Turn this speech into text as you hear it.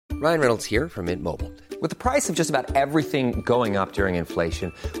Ryan Reynolds here from Mint Mobile. With the price of just about everything going up during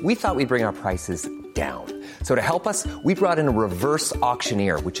inflation, we thought we'd bring our prices down. So to help us, we brought in a reverse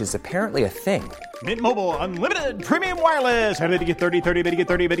auctioneer, which is apparently a thing. Mint Mobile Unlimited Premium Wireless. How to get 30, 30, bit to get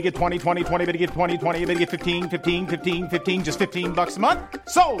 30, bit to get 20, 20, 20, bit to get 20, 20, bit to get 15, 15, 15, 15, just $15 a month?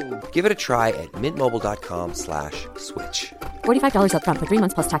 Sold! Give it a try at mintmobile.com/switch. $45 up front for 3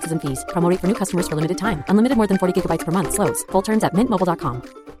 months plus taxes and fees. Promo rate for new customers for limited time. Unlimited more than 40 gigabytes per month. Slows full terms at mintmobile.com.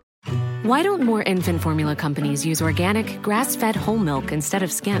 Why don't more infant formula companies use organic, grass-fed whole milk instead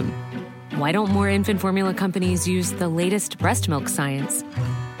of skim? Why don't more infant formula companies use the latest breast milk science?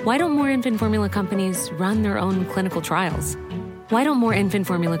 Why don't more infant formula companies run their own clinical trials? Why don't more infant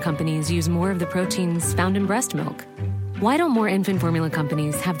formula companies use more of the proteins found in breast milk? Why don't more infant formula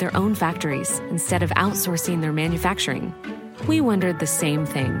companies have their own factories instead of outsourcing their manufacturing? We wondered the same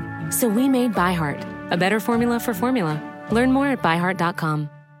thing. So we made ByHeart, a better formula for formula. Learn more at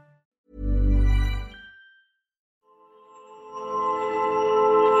byheart.com.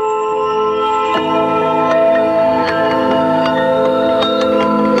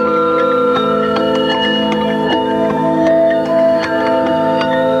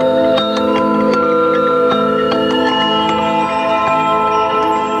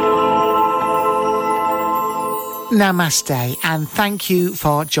 Namaste, and thank you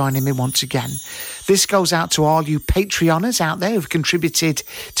for joining me once again. This goes out to all you Patreoners out there who've contributed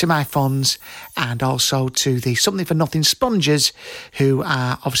to my funds, and also to the Something for Nothing spongers who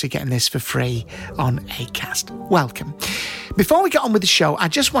are obviously getting this for free on Acast. Welcome. Before we get on with the show, I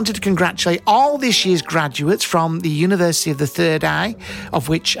just wanted to congratulate all this year's graduates from the University of the Third Eye, of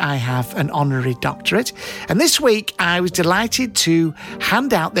which I have an honorary doctorate. And this week, I was delighted to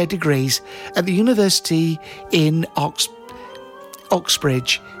hand out their degrees at the University in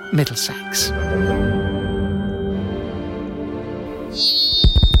Uxbridge, Middlesex.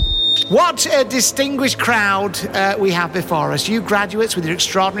 What a distinguished crowd we have before us. You graduates with your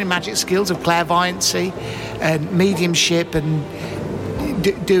extraordinary magic skills of clairvoyancy and mediumship and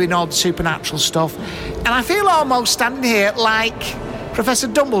doing odd supernatural stuff. And I feel almost standing here like Professor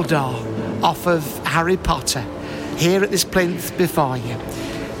Dumbledore off of Harry Potter, here at this plinth before you.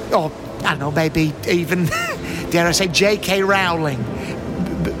 Or, I don't know, maybe even, dare I say, J.K. Rowling.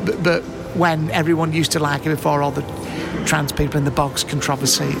 But when everyone used to like her before all the trans people in the bogs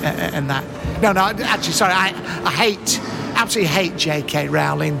controversy and that. No, actually, sorry, I absolutely hate J.K.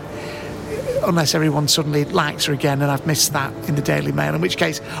 Rowling, unless everyone suddenly likes her again and I've missed that in the Daily Mail, in which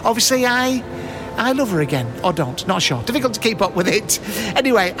case, obviously, I love her again, or don't, not sure. Difficult to keep up with it.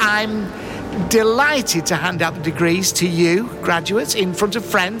 Anyway, I'm delighted to hand out the degrees to you, graduates, in front of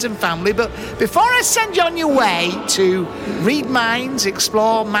friends and family. But before I send you on your way to read minds,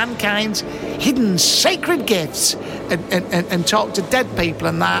 explore mankind's hidden sacred gifts, and talk to dead people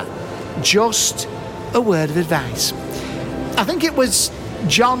and that, just a word of advice. I think it was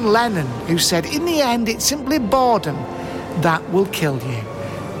John Lennon who said, in the end, it's simply boredom that will kill you.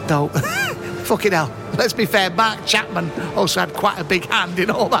 Though, fucking hell, let's be fair, Mark Chapman also had quite a big hand in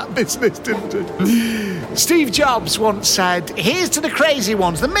all that business, didn't he? Steve Jobs once said, here's to the crazy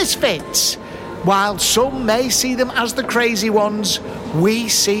ones, the misfits. While some may see them as the crazy ones, we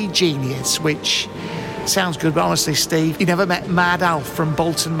see genius, which sounds good, but honestly, Steve, you never met Mad Alf from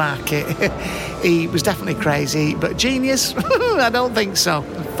Bolton Market. He was definitely crazy, but genius? I don't think so.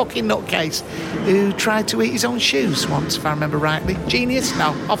 A fucking nutcase who tried to eat his own shoes once, if I remember rightly. Genius?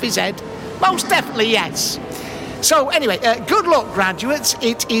 No. Off his head? Most definitely, yes. So, anyway, good luck, graduates.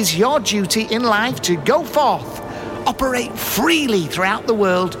 It is your duty in life to go forth, operate freely throughout the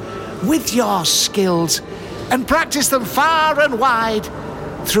world with your skills, and practice them far and wide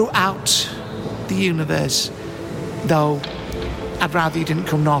throughout the universe. Though I'd rather you didn't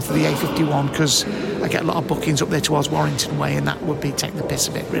come north of the A51, because I get a lot of bookings up there towards Warrington Way, and that would be taking the piss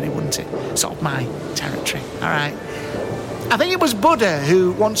a bit, really, wouldn't it? Sort of my territory. All right. I think it was Buddha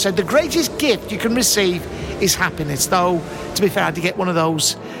who once said the greatest gift you can receive is happiness. Though, to be fair, I had to get one of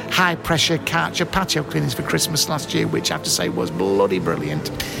those high-pressure Karcher patio cleaners for Christmas last year, which I have to say was bloody brilliant.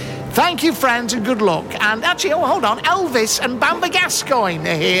 Thank you, friends, and good luck. And actually, hold on, Elvis and Bamba Gascoigne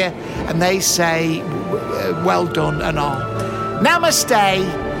are here, and they say, well done and all. Namaste,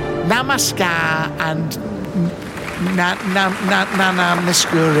 namaskar, and nana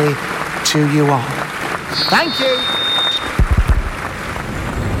miskuri to you all. Thank you.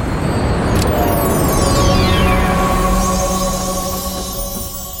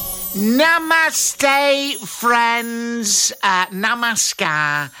 Namaste, friends.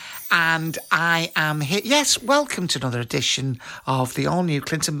 Namaskar. And I am here. Yes, welcome to another edition of the all-new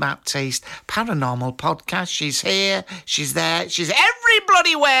Clinton Baptiste Paranormal Podcast. She's here, she's there, she's every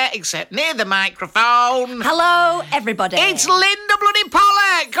bloody where except near the microphone. Hello, everybody. It's Linda bloody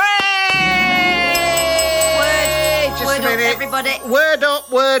Pollock. Just a minute. Everybody. Word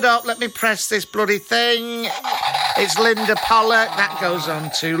up. Let me press this bloody thing. It's Linda Pollock. That goes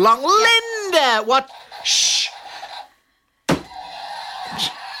on too long. Linda, what? Shh.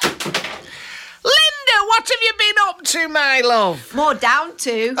 Linda, what have you been up to, my love? More down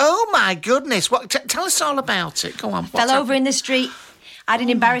to. Oh, my goodness. What? Tell us all about it. Go on. Fell over in the street. I had an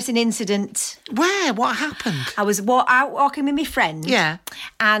embarrassing incident. Where? What happened? I was out walking with my friend. Yeah.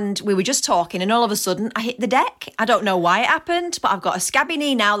 And we were just talking, and all of a sudden, I hit the deck. I don't know why it happened, but I've got a scabby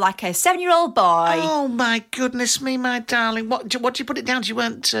knee now like a 7-year-old boy. Oh, my goodness me, my darling. What do you put it down to? You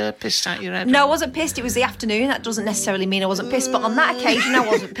weren't pissed out your head? No, I wasn't pissed. It was the afternoon. That doesn't necessarily mean I wasn't pissed, but on that occasion, I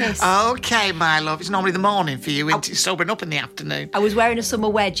wasn't pissed. Okay, my love. It's normally the morning for you, isn't it? Sobering up in the afternoon. I was wearing a summer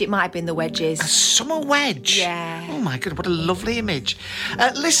wedge. It might have been the wedges. A summer wedge? Yeah. Oh, my goodness, what a lovely image.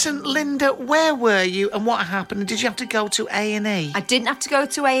 Listen, Linda, where were you and what happened? Did you have to go to A&E? I didn't have to go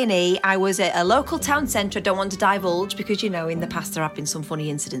to A&E. I was at a local town centre. I don't want to divulge because, in the past there have been some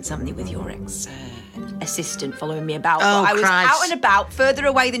funny incidents, haven't there, with your ex-assistant following me about. Oh, but I was Christ. out and about, further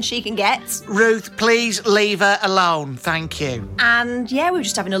away than she can get. Ruth, please leave her alone. Thank you. And, we were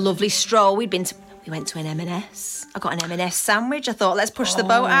just having a lovely stroll. We went to an M&S. I got an M&S sandwich. I thought, let's push the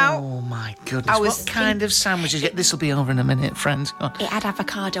boat out. Oh, my goodness. What kind of sandwiches? This will be over in a minute, friends. Go on. It had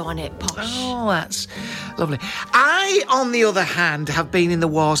avocado on it, posh. Oh, that's lovely. I, on the other hand, have been in the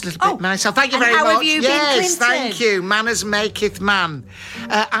wars a little bit myself. Thank you very much. How have you been, Yes, Clinton? thank you. Manners maketh man.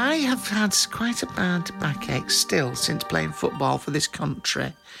 I have had quite a bad backache still since playing football for this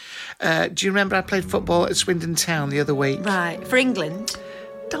country. Do you remember I played football at Swindon Town the other week? Right, for England.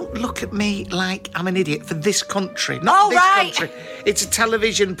 Don't look at me like I'm an idiot. For this country, not this country. It's a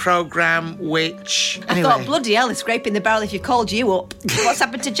television programme which... I thought, bloody hell, they're scraping the barrel if you've called you up. What's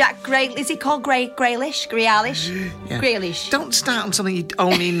happened to Jack Gray? Is he called Grealish? Yeah. Grealish. Don't start on something you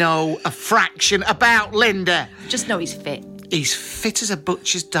only know a fraction about, Linda. Just know he's fit. He's fit as a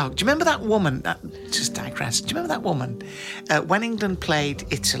butcher's dog. Do you remember that woman? Just digress. Do you remember that woman? When England played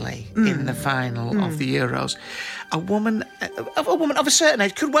Italy in the final of the Euros, a woman of a certain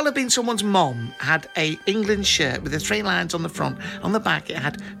age, could well have been someone's mum, had a England shirt with the 3 lines on the front. On the back, it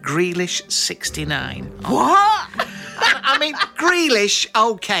had Grealish 69. What? I mean, Grealish,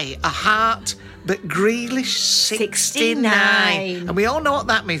 okay, a heart... But Grealish 69. And we all know what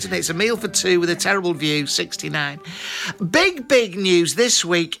that means, isn't it? It's a meal for two with a terrible view, 69. Big news this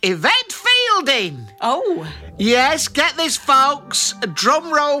week. Yvette Fielding. Oh. Yes, get this, folks. A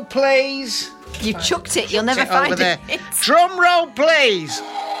drum roll, please. You chucked it. You'll never find over it. there. Drum roll, please.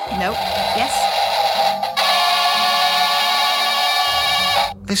 Nope. Yes.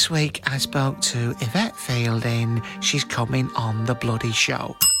 This week I spoke to Yvette Fielding. She's coming on the bloody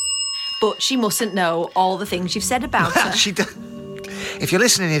show. But she mustn't know all the things you've said about her. She does. If you're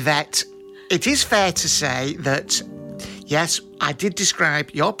listening, Yvette, it is fair to say that, yes, I did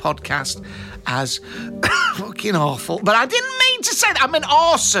describe your podcast as fucking awful, but I didn't mean to say that. I meant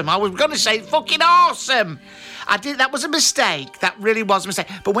awesome. I was going to say fucking awesome. I did. That was a mistake. That really was a mistake.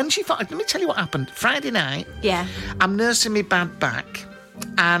 But when she thought, let me tell you what happened. Friday night, I'm nursing my bad back.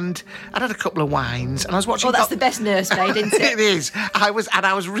 And I'd had a couple of wines, and I was watching... Oh, that's the best nursemaid, isn't it? It is. I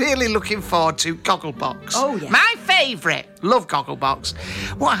was really looking forward to Gogglebox. Oh, yeah. My favourite. Love Gogglebox.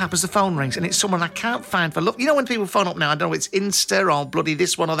 What happens, the phone rings, and it's someone I can't find for love. You know when people phone up now, I don't know, it's Insta or bloody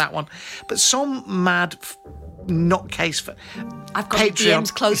this one or that one, but some mad nutcase for I've got Patreon.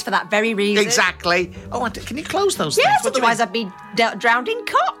 DMs closed for that very reason. Exactly. Oh, can you close those yes, things? otherwise I'd be drowned in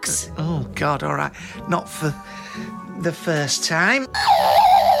cocks. Oh, God, all right. Not for the first time.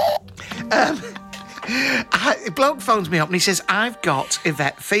 A bloke phones me up and he says, I've got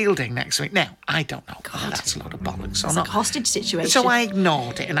Yvette Fielding next week. Now, I don't know. God, that's a lot of bollocks. It's like a hostage situation. So I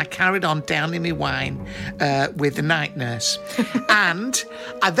ignored it and I carried on downing my wine with the night nurse. And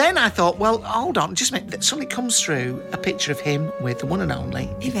then I thought, well, hold on, just a minute. Suddenly comes through a picture of him with the one and only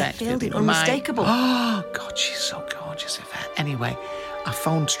Yvette Fielding. Unmistakable. Oh, God, she's so gorgeous, Yvette. Anyway, I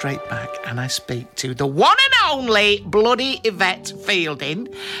phoned straight back and I speak to the one and only bloody Yvette Fielding,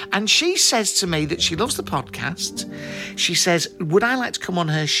 and she says to me that she loves the podcast. She says, would I like to come on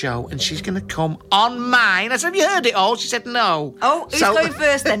her show? And she's going to come on mine. I said, have you heard it all? She said, no. Oh, who's going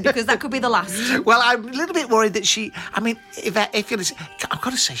first then? Because that could be the last. Well, I'm a little bit worried that Yvette, if you listen, I've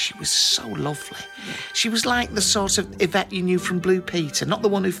got to say, she was so lovely. She was like the sort of Yvette you knew from Blue Peter, not the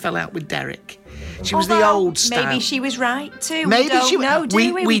one who fell out with Derek. She was the old style. Maybe she was right too. Maybe we don't she know. know,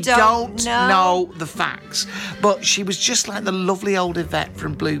 do we? We don't know. know the facts. But she was just like the lovely old Yvette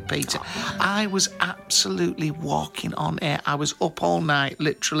from Blue Peter. I was absolutely walking on air. I was up all night,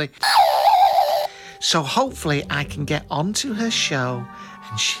 literally. So hopefully I can get onto her show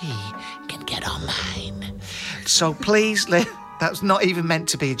and she can get on mine. So please, that's not even meant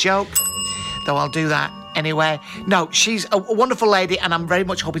to be a joke, though I'll do that anyway. No, she's a wonderful lady and I'm very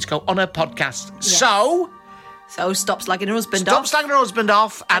much hoping to go on her podcast. Yes. So stop slagging her husband off. Stop slagging her husband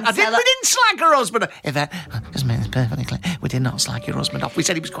off. And we didn't slag her husband off. Yvette, just make this perfectly clear. We did not slag your husband off. We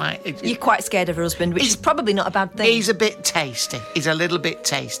said he was quite... You're quite scared of her husband, which is probably not a bad thing. He's a bit tasty. He's a little bit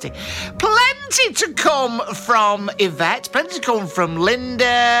tasty. Plenty to come from Yvette. Plenty to come from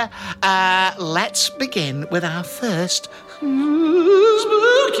Linda. Let's begin with our first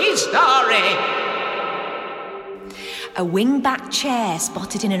spooky story. A wingback chair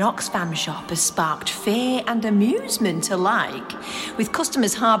spotted in an Oxfam shop has sparked fear and amusement alike, with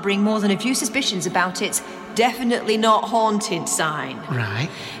customers harbouring more than a few suspicions about its definitely not haunted sign. Right.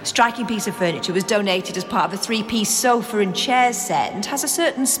 Striking piece of furniture was donated as part of a 3-piece sofa and chair set and has a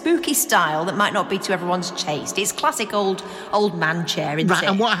certain spooky style that might not be to everyone's taste. It's classic old man chair, isn't Right, it?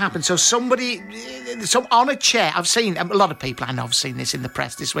 and what happened? So somebody, on a chair, I've seen, a lot of people I know have seen this in the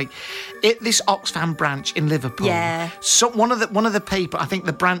press this week, this Oxfam branch in Liverpool. Yeah. So one of the people, I think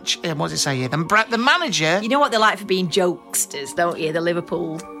the branch, what does it say here? The manager... You know what they're like for being jokesters, don't you? The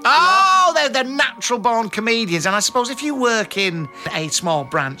Liverpool... Oh, they're natural-born comedians. And I suppose if you work in a small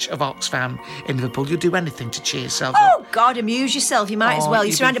branch of Oxfam in Liverpool, you'll do anything to cheer yourself up. Oh, God, amuse yourself. You might as well.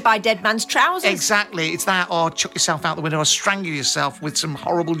 You're surrounded by dead man's trousers. Exactly. It's that, or chuck yourself out the window, or strangle yourself with some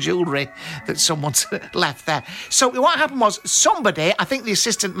horrible jewellery that someone's left there. So what happened was somebody, I think the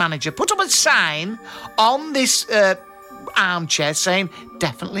assistant manager, put up a sign on this... armchair saying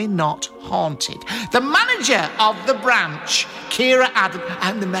definitely not haunted. The manager of the branch, Kira Adam,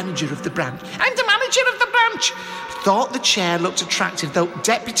 I'm the manager of the branch. I'm the manager of the branch. Thought the chair looked attractive, though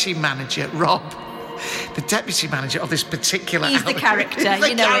deputy manager Rob, the deputy manager of this particular... He's the character, He's the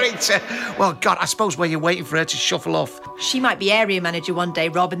you know character. Well, God, I suppose where you're waiting for her to shuffle off. She might be area manager one day,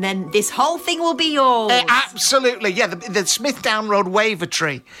 Rob, and then this whole thing will be yours. Absolutely, yeah, the Smithdown Road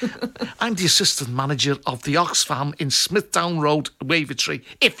Wavertree. I'm the assistant manager of the Oxfam in Smithdown Road Wavertree,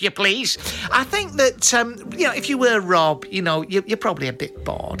 if you please. I think that, if you were Rob, you're probably a bit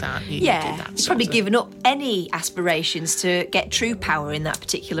bored, aren't you? Yeah, you've probably given up any aspirations to get true power in that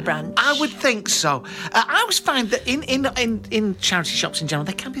particular branch. I would think so. I always find that in charity shops in general,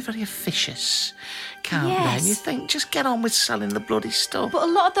 they can be very officious, can't they? And you think, just get on with selling the bloody stuff. But a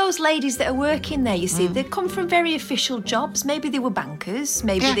lot of those ladies that are working there, you see, they come from very official jobs. Maybe they were bankers,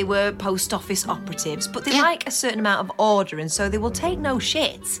 maybe they were post office operatives, but they like a certain amount of order, and so they will take no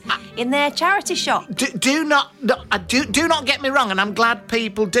shit in their charity shop. Do not get me wrong, and I'm glad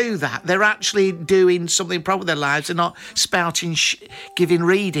people do that. They're actually doing something proper with their lives. They're not spouting, giving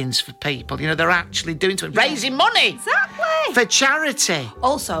readings for people. They're actually doing something, raising money. Exactly. For charity.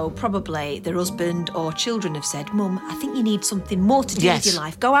 Also, probably their husband or children have said, Mum, I think you need something more to do with your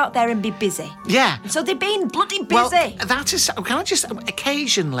life. Go out there and be busy. Yeah. And so they're being bloody busy. Well, that is... Can I just...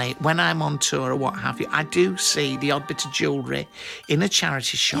 Occasionally, when I'm on tour or what have you, I do see the odd bit of jewellery in a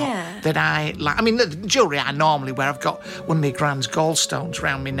charity shop that I like. I mean, the jewellery I normally wear, I've got one of my grand's gallstones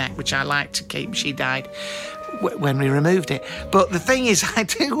round my neck, which I like to keep. She died when we removed it. But the thing is, I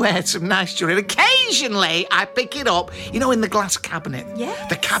do wear some nice jewellery. Occasionally, I pick it up, in the glass cabinet. Yes.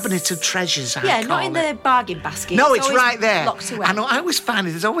 The cabinet of treasures, I call not in it. the bargain basket. No, it's right there. Locked away. And I always find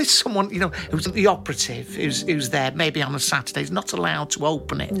there's always someone, who's the operative, who's there, maybe on a Saturday, is not allowed to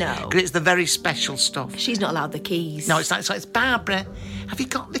open it. No. Because it's the very special stuff. She's not allowed the keys. No, it's like, it's Barbara, have you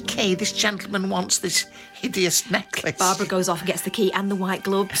got the key? This gentleman wants this hideous necklace. Barbara goes off and gets the key and the white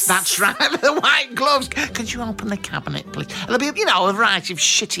gloves. That's right, the white gloves. Could you open the cabinet, please? And there'll be, a variety of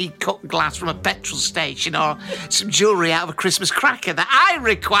shitty cut glass from a petrol station or some jewellery out of a Christmas cracker that I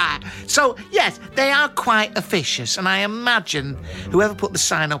require. So, yes, they are quite officious, and I imagine whoever put the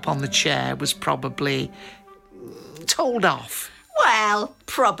sign up on the chair was probably told off. Well,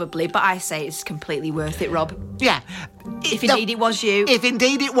 probably, but I say it's completely worth it, Rob. Yeah. If indeed it was you. If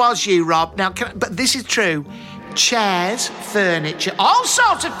indeed it was you, Rob. Now, but this is true. Chairs, furniture, all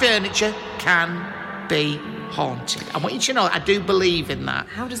sorts of furniture can be haunted. I want you to know I do believe in that.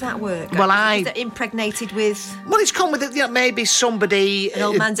 How does that work? Well, Is it impregnated with... Well, it's come with it, maybe somebody... An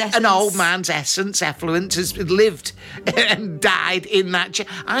old man's essence. An old man's essence, effluent, has lived and died in that chair.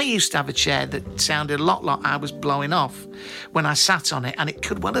 I used to have a chair that sounded a lot like I was blowing off when I sat on it, and it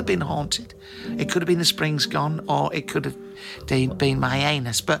could well have been haunted. It could have been the springs gone, or it could have been my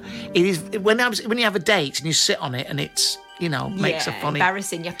anus. But it is when you have a date and you sit on it and it's makes a funny...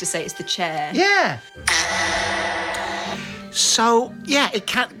 embarrassing. You have to say it's the chair. Yeah. So,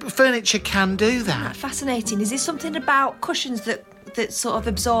 furniture can do that. Fascinating. Is this something about cushions that sort of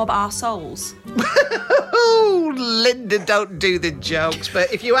absorb our souls? Oh, Linda, don't do the jokes.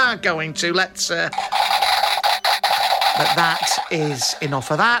 But if you are going to, let's... But that is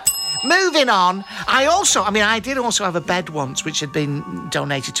enough of that. Moving on, I did also have a bed once which had been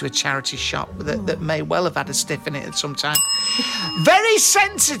donated to a charity shop that may well have had a stiff in it at some time. Very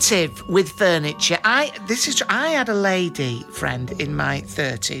sensitive with furniture. I had a lady friend in my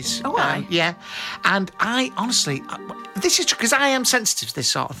 30s. Oh, right. Yeah. And I honestly... This is true, because I am sensitive to this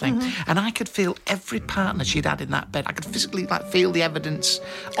sort of thing. And I could feel every partner she'd had in that bed. I could physically, feel the evidence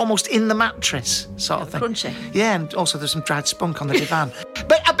almost in the mattress, sort of thing. Crunchy. Yeah, and also there's some dried spunk on the divan.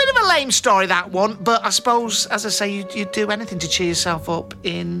 But a bit of a lame story, that one. But I suppose, as I say, you'd do anything to cheer yourself up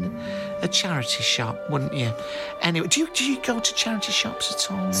in a charity shop, wouldn't you? Anyway, do you go to charity shops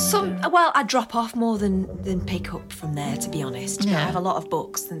at all? I drop off more than pick up from there, to be honest. Yeah. I have a lot of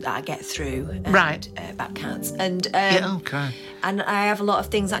books that I get through. Right. About cats. And okay. And I have a lot of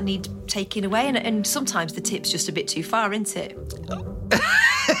things that need taking away, and sometimes the tip's just a bit too far, isn't it?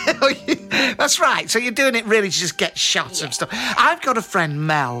 That's right. So you're doing it really to just get shots of stuff. I've got a friend,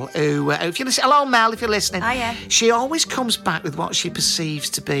 Mel, who, if you listen, hello, Mel, if you're listening. Hiya. She always comes back with what she perceives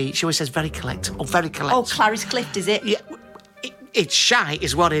to be, she always says, very collectible, very collectible. Oh, Clarice Clift, is it? Yeah. It's shite,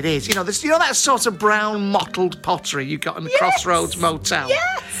 is what it is. That sort of brown mottled pottery you got in the Crossroads Motel.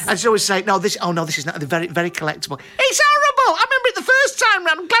 Yes. And she always say, this is not very, very collectible. It's horrible. I remember it the first time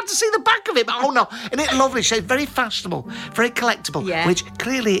round. I'm glad to see the back of it, but oh no, isn't it lovely? She's very fashionable, very collectible, which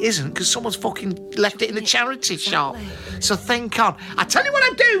clearly it isn't because someone's fucking left it in the charity shop. So think on. I tell you what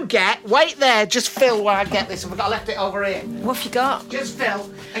I do get. Wait there, just Phil, while I get this. I've left it over here. What have you got? Just Phil.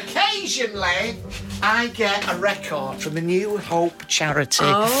 Occasionally, I get a record from the New Hope charity.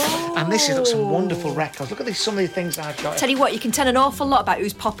 Oh. And this is some wonderful records. Look at some of the things I've got. Tell you what, you can tell an awful lot about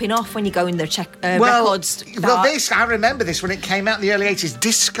who's popping off when you go in their records. Well, I remember this when it came out in the early 80s.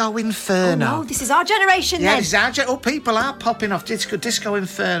 Disco Inferno. Oh, no, this is our generation then. Yeah, this is our generation. Oh, people are popping off. Disco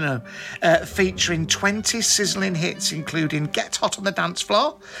Inferno, featuring 20 sizzling hits, including Get Hot on the Dance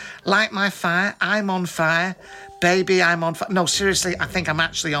Floor, Light My Fire, I'm on Fire, Baby, I'm on Fire. No, seriously, I think I'm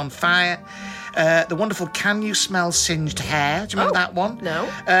actually on fire. The wonderful Can You Smell Singed Hair? Do you remember that one? No.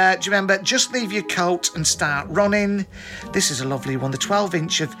 Do you remember Just Leave Your Coat and Start Running? This is a lovely one. The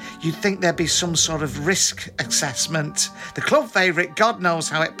 12-inch of You'd Think There'd Be Some Sort of Risk Assessment. The club favourite, God Knows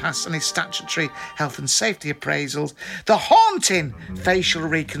How It Passed on His Statutory Health and Safety Appraisals. The haunting Facial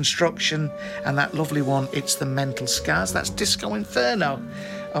Reconstruction. And that lovely one, It's the Mental Scars. That's Disco Inferno.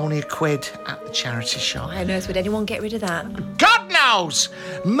 Only £1 at the charity shop. Why on earth would anyone get rid of that? God knows!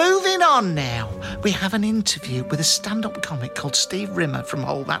 Moving on now, we have an interview with a stand-up comic called Steve Rimmer from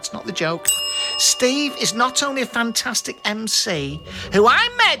Hull. That's not the joke. Steve is not only a fantastic MC, who I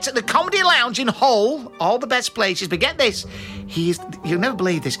met at the Comedy Lounge in Hull, all the best places, but get this, you'll never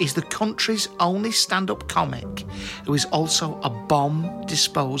believe this, he's the country's only stand-up comic who is also a bomb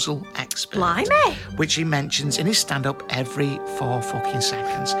disposal expert. Blimey! Which he mentions in his stand-up every 4 fucking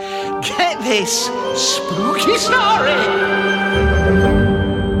seconds. Get this spooky story!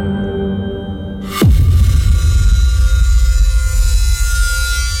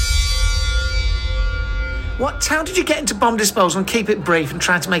 How did you get into bomb disposal, and keep it brief and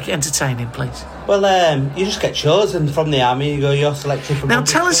try to make it entertaining, please? Well, you just get chosen from the army. You're selected from... Now,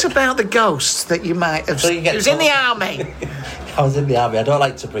 tell us about the ghosts that you might have... It was in the army. I was in the army. I don't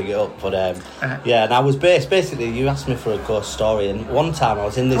like to bring it up, but yeah, and I was basically, you asked me for a ghost story, and one time I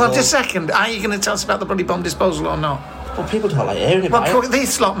was in this... Well, just a second. Are you going to tell us about the bloody bomb disposal or not? Well, people don't like hearing about it. Well,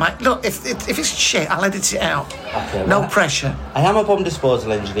 this lot, mate. Look, if it's shit, I'll edit it out. Okay, no pressure. I am a bomb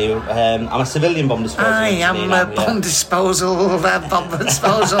disposal engineer. I'm a civilian bomb disposal engineer. I am a bomb disposal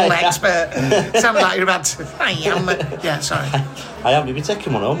expert. Sounds like you're about to... I am... Yeah, sorry. I am. You'll be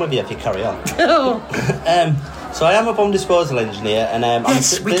taking one home with you if you carry on. So I am a bomb disposal engineer, and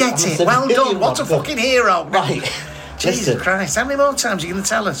yes, we get it. Well done. What a fucking hero. Right. Jesus Christ, how many more times are you going to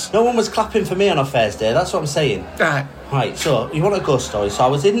tell us? No one was clapping for me on a Thursday, that's what I'm saying. Right, so you want a ghost story? So I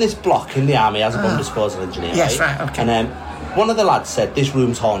was in this block in the army as a bomb disposal engineer. Yes, right, okay. And one of the lads said, this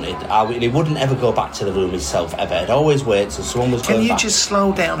room's haunted. He wouldn't ever go back to the room himself, ever. He'd always wait till someone was going back. Can you just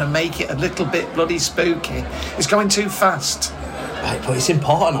slow down and make it a little bit bloody spooky? It's going too fast. Right, but it's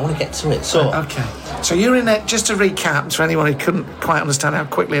important, I want to get to it. So okay. So you're in it, just to recap, for anyone who couldn't quite understand how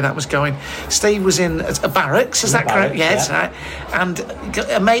quickly that was going, Steve was in a barracks, is that correct? Yes, right. And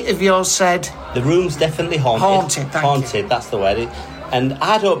a mate of yours said... The room's definitely haunted. Haunted, that's the word. And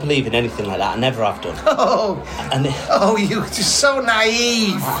I don't believe in anything like that. I never have done. You're just so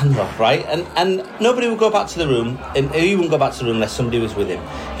naive. I know, right? And nobody would go back to the room, and he wouldn't go back to the room unless somebody was with him.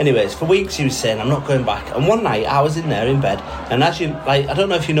 Anyways, for weeks he was saying, I'm not going back. And one night I was in there in bed, and as you, like, I don't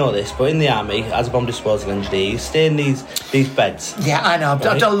know if you know this, but in the army, as a bomb disposal engineer, you stay in these beds. Yeah, I know. I've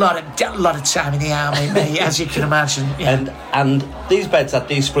done a lot of time in the army, mate, as you can imagine. Yeah. And these beds had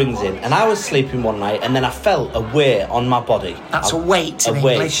these springs in, and I was sleeping one night, and then I felt a weight on my body. That's a weight in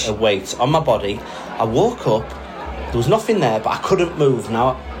English. A weight on my body. I woke up, there was nothing there, but I couldn't move.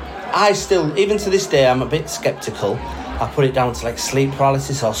 Now, I still, even to this day, I'm a bit sceptical. I put it down to like sleep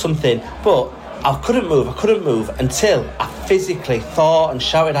paralysis or something, but I couldn't move until I physically thought and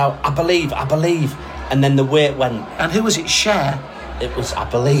shouted out, I believe, and then the weight went. And who was it, Cher? It was, I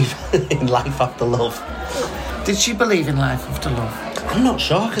believe, in life after love. Did she believe in life after love? I'm not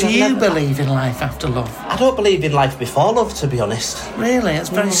sure. Do you believe in life after love? I don't believe in life before love, to be honest. Really? It's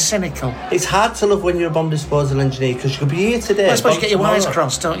very cynical. It's hard to love when you're a bomb disposal engineer because you could be here today. Well, I suppose you get your wires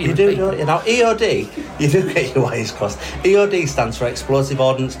crossed, don't you? You do, don't you? Now, EOD, you do get your wires crossed. EOD stands for Explosive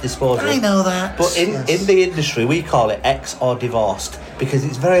Ordnance Disposal. I know that. But in the industry, we call it ex or divorced because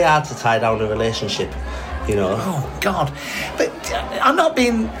it's very hard to tie down a relationship. You know. Oh, God. But I'm not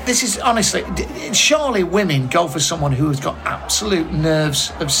being... This is, honestly... Surely women go for someone who has got absolute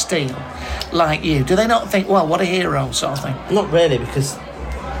nerves of steel like you. Do they not think, well, what a hero sort of thing? Not really, because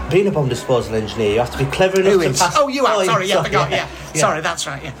being a bomb disposal engineer, you have to be clever enough to pass... Oh, you are. Sorry, I forgot, yeah. Sorry, that's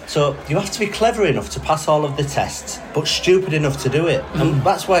right, yeah. So you have to be clever enough to pass all of the tests, but stupid enough to do it. And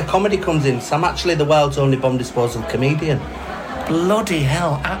that's where comedy comes in. So I'm actually the world's only bomb disposal comedian. Bloody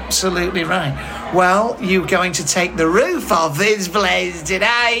hell, absolutely right. Well, you're going to take the roof off this place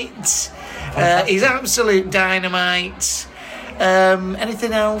tonight. He's absolute dynamite.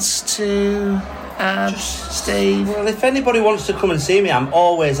 Anything else to add, Steve? Well, if anybody wants to come and see me, I'm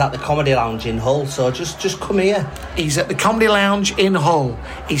always at the Comedy Lounge in Hull, so just come here. He's at the Comedy Lounge in Hull.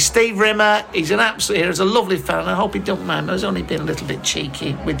 He's Steve Rimmer. He's an absolute... He's a lovely fella. I hope he don't mind. I was only being a little bit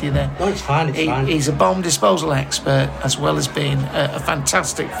cheeky with you there. No, it's fine, it's fine. He's a bomb disposal expert as well as being a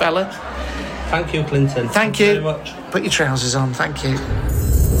fantastic fella. Thank you, Clinton. Thank you very much. Put your trousers on. Thank you.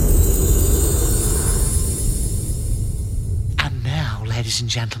 And now, ladies and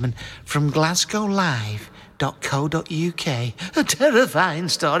gentlemen, from GlasgowLive.co.uk, a terrifying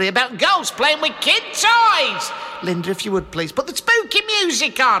story about ghosts playing with kid toys. Linda, if you would please put the spooky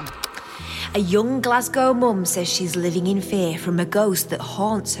music on. A young Glasgow mum says she's living in fear from a ghost that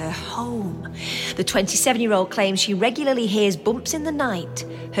haunts her home. The 27-year-old claims she regularly hears bumps in the night,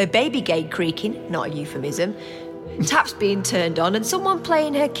 her baby gate creaking, not a euphemism, taps being turned on, and someone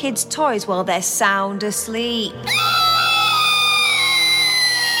playing her kids' toys while they're sound asleep.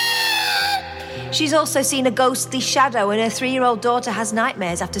 She's also seen a ghostly shadow, and her 3-year-old daughter has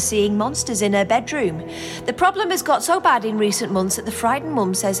nightmares after seeing monsters in her bedroom. The problem has got so bad in recent months that the frightened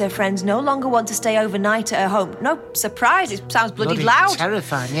mum says her friends no longer want to stay overnight at her home. No surprise, it sounds bloody loud.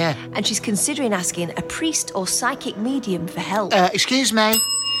 Terrifying, yeah. And she's considering asking a priest or psychic medium for help. Excuse me.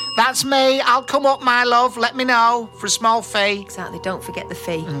 That's me. I'll come up, my love. Let me know for a small fee. Exactly, don't forget the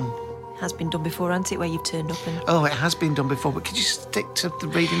fee. Has been done before, hasn't it, where you've turned up and... Oh, it has been done before, but could you stick to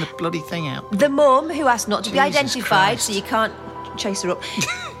reading the bloody thing out? The mum, who asked not to be Jesus identified, Christ. so you can't chase her up,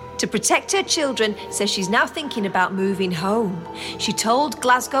 to protect her children, says she's now thinking about moving home. She told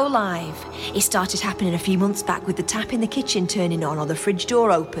Glasgow Live it started happening a few months back with the tap in the kitchen turning on or the fridge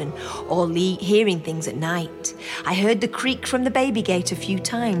door open or hearing things at night. I heard the creak from the baby gate a few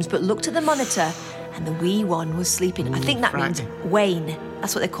times, but looked at the monitor and the wee one was sleeping. I think that means Wayne.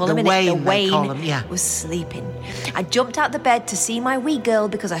 That's what they call him, innit? The Wayne was sleeping. I jumped out the bed to see my wee girl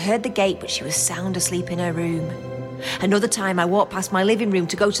because I heard the gate, but she was sound asleep in her room. Another time I walked past my living room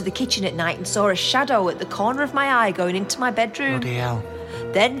to go to the kitchen at night and saw a shadow at the corner of my eye going into my bedroom. Bloody hell.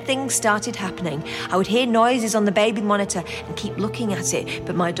 Then things started happening. I would hear noises on the baby monitor and keep looking at it,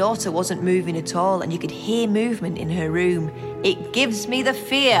 but my daughter wasn't moving at all, and you could hear movement in her room. It gives me the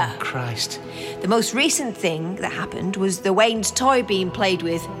fear. Christ. The most recent thing that happened was the Wayne's toy being played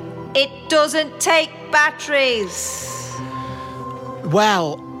with. It doesn't take batteries.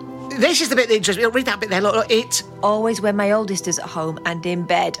 Well, this is the bit that interests me. Read that bit there. Look, it... Always when my oldest is at home and in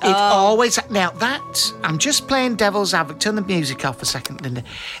bed. It always... Now, that... I'm just playing devil's advocate. Turn the music off a second, Linda.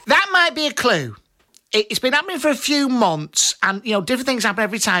 That might be a clue. It's been happening for a few months, and, you know, different things happen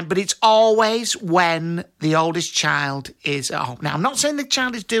every time, but it's always when the oldest child is at home. Now, I'm not saying the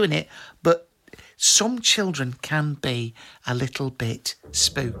child is doing it, but some children can be a little bit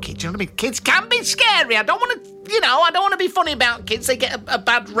spooky. Do you know what I mean? Kids can be scary. I don't want to I don't want to be funny about kids. They get a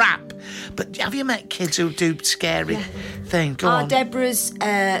bad rap. But have you met kids who do scary things? Go on. Deborah's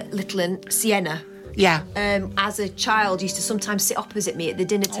little one, Sienna. Yeah. As a child, used to sometimes sit opposite me at the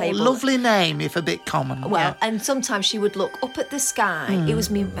dinner table. Lovely name, if a bit common. Well, and sometimes she would look up at the sky. It was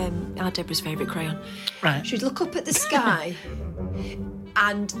me, our Deborah's favourite crayon. Right. She'd look up at the sky,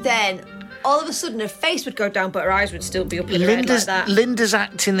 and then all of a sudden her face would go down, but her eyes would still be up in the air like that. Linda's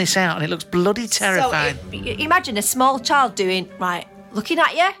acting this out, and it looks bloody terrifying. So imagine a small child looking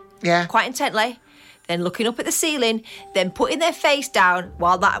at you, quite intently, then looking up at the ceiling, then putting their face down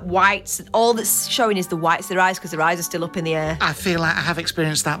while all that's showing is the whites of their eyes because their eyes are still up in the air. I feel like I have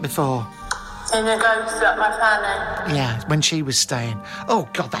experienced that before. Seen a ghost at my family. Yeah, when she was staying. Oh,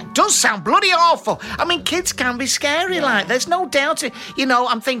 God, that does sound bloody awful. I mean, kids can be scary, like, there's no doubt.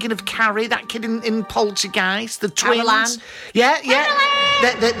 I'm thinking of Carrie, that kid in Poltergeist, the twins. Carol-Anne. Yeah.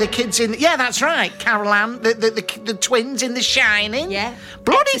 The kids in... Yeah, that's right, Carol-Anne, the twins in The Shining. Yeah.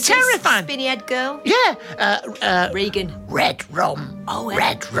 Bloody Exorcist, terrifying. Spinny-head girl. Yeah. Regan. Red rum. Oh,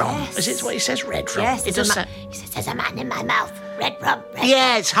 red rum. yes. Is it what he says, red rum? Yes. It does say... He says, there's a man in my mouth. Red rum.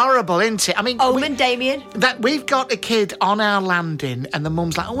 Yeah, it's horrible, isn't it? I mean... Omen, Damien. We've got a kid on our landing and the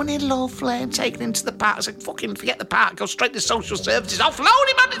mum's like, oh, isn't he lovely? I'm taking him to the park. I said, fucking forget the park. Go straight to social services. Offload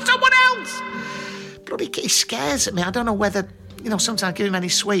him onto someone else. Bloody kid, he scares at me. I don't know whether, sometimes I give him any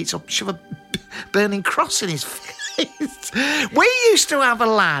sweets or shove a burning cross in his face. We used to have a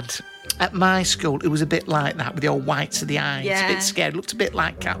lad at my school who was a bit like that, with the old whites of the eyes, a bit scared. Looked a bit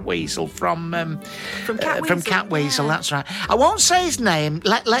like Catweasel from Catweasel, that's right. I won't say his name.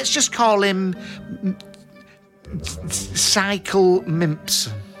 Let's just call him Cycle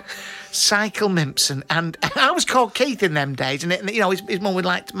Mimpson. And I was called Keith in them days, and his mum would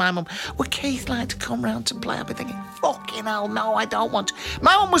my mum, would Keith like to come round to play? I'd be thinking, fucking hell, no, I don't want to.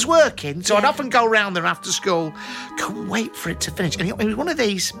 My mum was working, so I'd often go round there after school, couldn't wait for it to finish. And he was one of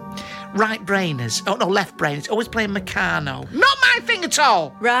these left-brainers, always playing Meccano. Not my thing at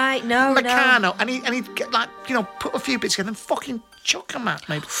all. Right, no, Meccano. no. And he'd get put a few bits together and fucking chuck them at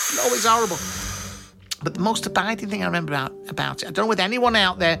me. Always horrible. But the most abiding thing I remember about it, I don't know whether anyone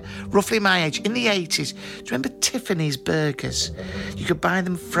out there, roughly my age, in the 80s, do you remember Tiffany's burgers? You could buy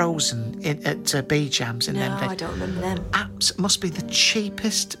them frozen at B-Jams in them days. No, I don't remember them. Must be the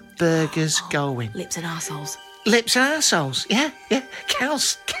cheapest burgers going. Lips and arseholes. Lips and arseholes, yeah.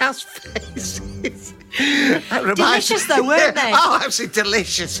 Cow's faces. Delicious though, weren't they? Oh, absolutely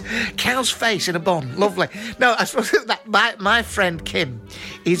delicious. Cow's face in a bun, lovely. No, I suppose that my friend Kim,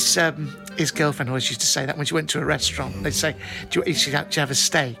 his girlfriend always used to say that when she went to a restaurant. They'd say, do you have a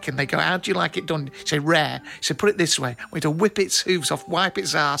steak? And they go, how do you like it done? She'd say, rare. She'd say, put it this way. We had to whip its hooves off, wipe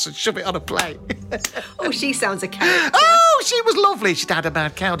its arse and shove it on a plate. Oh, she sounds a character. Oh, she was lovely. She'd had a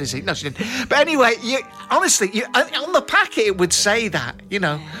bad cow disease. No, she didn't. But anyway, honestly, on the packet it would say that,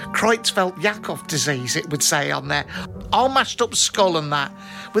 Creutzfeldt-Jakob disease, it would say on there. All mashed up skull and that,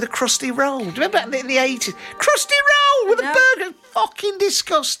 with a crusty roll. Do you remember in the 80s? Crusty roll with a burger. Fucking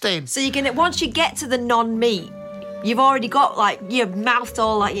disgusting. So once you get to the non-meat, you've already got your mouth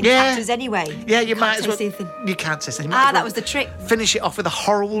all in tatters anyway. Yeah, you might as well. Anything. You can't taste anything. That was the trick. Finish it off with a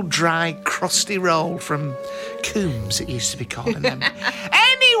horrible, dry, crusty roll from Coombs, it used to be called.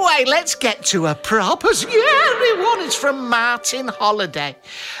 Anyway, let's get to a prop. Yeah, everyone, it's from Martin Holiday.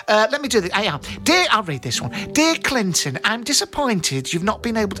 Let me do this. I'll read this one. Dear Clinton, I'm disappointed you've not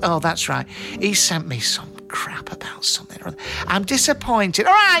been able to... Oh, that's right. He sent me some crap about something or other. I'm disappointed.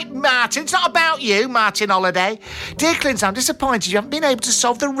 All right, Martin, it's not about you, Martin Holiday. Dear Clinton, I'm disappointed you haven't been able to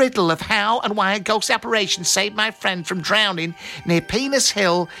solve the riddle of how and why a ghost apparition saved my friend from drowning near Penis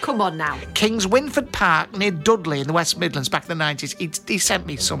Hill. Come on now. Kings Winford Park near Dudley in the West Midlands back in the 90s. He sent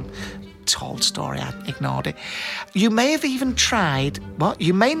me some told story. I ignored it. You may have even tried... What?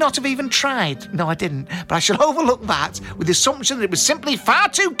 You may not have even tried. No, I didn't. But I shall overlook that with the assumption that it was simply far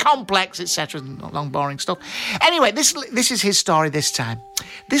too complex, etc. Long, boring stuff. Anyway, this is his story this time.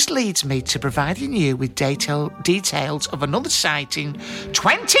 This leads me to providing you with details of another sighting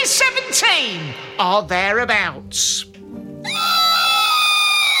 2017 or thereabouts.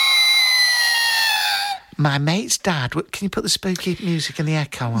 My mate's dad... Can you put the spooky music and the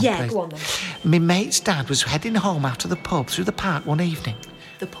echo on, yeah, please? Go on then. My mate's dad was heading home after the pub through the park one evening.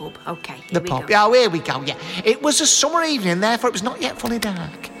 The pub, OK. The pub. Oh, here we go, yeah. It was a summer evening, therefore it was not yet fully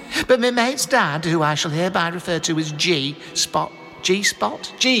dark. But my mate's dad, who I shall hereby refer to as G-spotted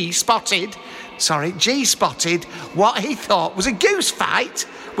what he thought was a goose fight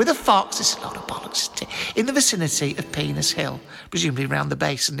with a fox, this is a load of bollocks, in the vicinity of Penis Hill, presumably round the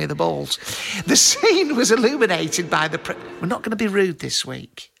basin near the balls. The scene was illuminated by the... We're not going to be rude this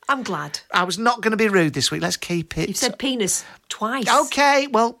week. I'm glad. I was not going to be rude this week. Let's keep it. You've said penis twice. OK,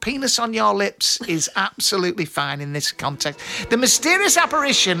 well, penis on your lips is absolutely fine in this context. The mysterious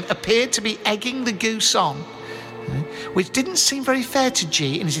apparition appeared to be egging the goose on, which didn't seem very fair to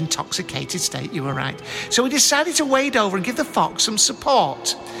G in his intoxicated state, you were right. So he decided to wade over and give the fox some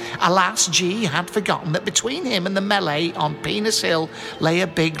support. Alas, G had forgotten that between him and the melee on Penis Hill lay a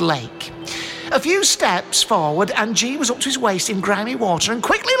big lake. A few steps forward and G was up to his waist in grimy water and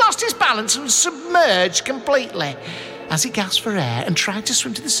quickly lost his balance and was submerged completely. As he gasped for air and tried to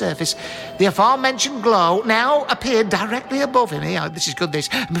swim to the surface, the aforementioned glow now appeared directly above him. Yeah, this is good, this.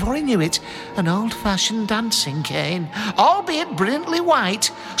 And before he knew it, an old-fashioned dancing cane, albeit brilliantly white,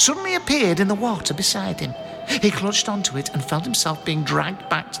 suddenly appeared in the water beside him. He clutched onto it and felt himself being dragged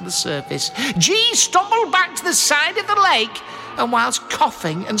back to the surface. G stumbled back to the side of the lake and whilst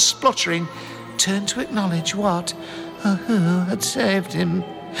coughing and spluttering, turned to acknowledge what had saved him.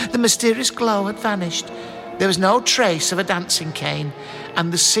 The mysterious glow had vanished. There was no trace of a dancing cane,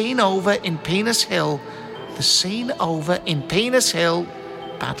 and the scene over in Penis Hill,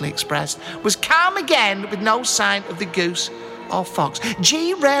 badly expressed, was calm again with no sign of the goose or fox.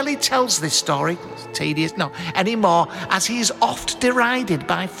 G rarely tells this story, anymore, as he is oft derided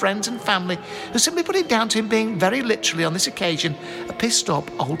by friends and family who simply put it down to him being very literally on this occasion a pissed up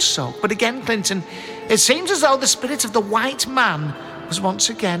old soak. But again, Clinton, it seems as though the spirit of the white man was once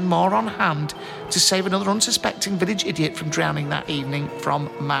again more on hand to save another unsuspecting village idiot from drowning that evening from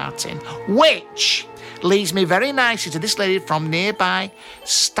Martin. Which leads me very nicely to this lady from nearby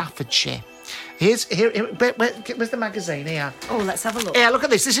Staffordshire. Where's the magazine here? Oh, let's have a look. Yeah, look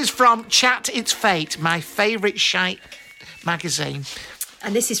at this. This is from Chat It's Fate, my favourite shite magazine.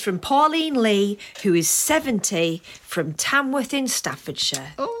 And this is from Pauline Lee, who is 70, from Tamworth in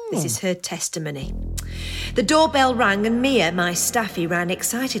Staffordshire. Oh. This is her testimony. The doorbell rang and Mia, my staffie, ran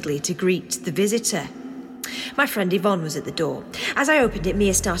excitedly to greet the visitor. My friend Yvonne was at the door. As I opened it,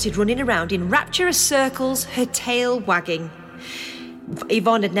 Mia started running around in rapturous circles, her tail wagging.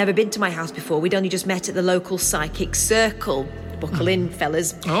 Yvonne had never been to my house before. We'd only just met at the local psychic circle. Buckle in,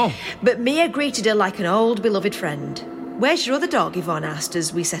 fellas. Oh. But Mia greeted her like an old beloved friend. Where's your other dog? Yvonne asked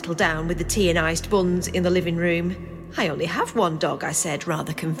as we settled down with the tea and iced buns in the living room. I only have one dog, I said,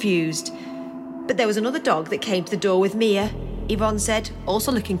 rather confused. But there was another dog that came to the door with Mia, Yvonne said,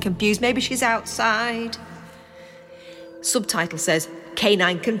 also looking confused. Maybe she's outside. Subtitle says,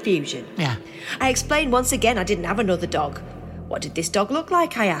 Canine Confusion. Yeah. I explained once again I didn't have another dog. What did this dog look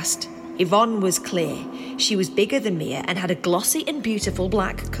like, I asked. Yvonne was clear. She was bigger than Mia and had a glossy and beautiful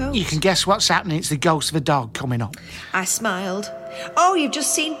black coat. You can guess what's happening. It's the ghost of a dog coming up. I smiled. Oh, you've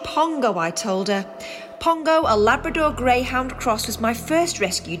just seen Pongo, I told her. Pongo, a Labrador Greyhound cross, was my first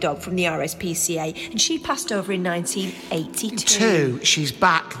rescue dog from the RSPCA, and she passed over in 1982. She's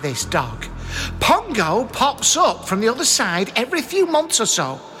back, this dog. Pongo pops up from the other side every few months or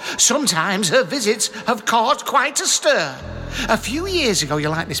so. Sometimes her visits have caused quite a stir. A few years ago,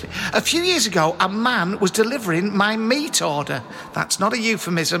 a man was delivering my meat order. That's not a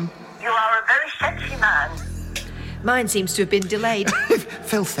euphemism. You are a very sexy man. Mine seems to have been delayed.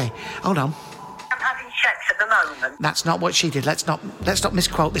 Filthy. Hold on. I'm having sex at the moment. That's not what she did. Let's not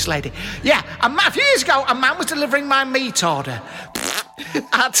misquote this lady. Yeah, a few years ago, a man was delivering my meat order.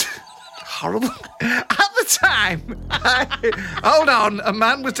 Horrible. At the time, a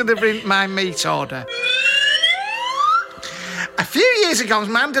man was delivering my meat order. A few years ago, a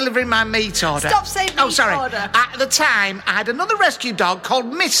man delivering my meat order. Stop saying meat order. At the time, I had another rescue dog called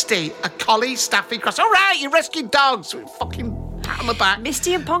Misty, a collie staffy cross. All right, you rescued dogs. Fucking pat on the back.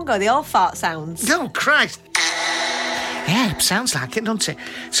 Misty and Pongo, they all fart sounds. Oh, Christ. Yeah, sounds like it, doesn't it?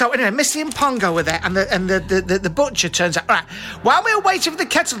 So anyway, Misty and Pongo were there, and the butcher turns out. Right, while we were waiting for the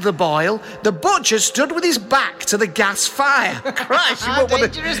kettle to boil, the butcher stood with his back to the gas fire. Christ, you won't want to.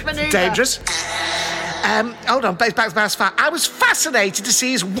 Dangerous manoeuvre. Dangerous. Hold on, back to the gas fire. I was fascinated to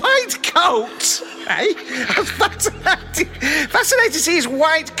see his white coat. Hey, I was fascinated to see his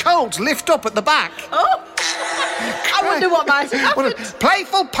white coat lift up at the back. Oh, I wonder what might have happened.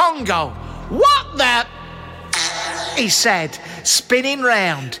 Playful Pongo. What the? He said, spinning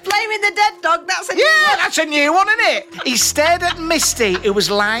round. Blaming the dead dog, that's a new one. That's a new one, isn't it? He stared at Misty, who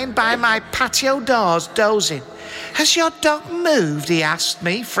was lying by my patio doors, dozing. Has your dog moved, he asked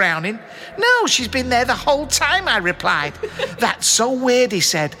me, frowning. No, she's been there the whole time, I replied. That's so weird, he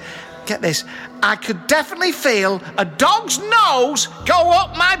said. Get this, I could definitely feel a dog's nose go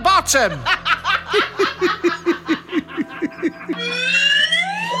up my bottom.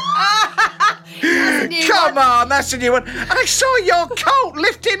 Come on, that's a new one. And I saw your coat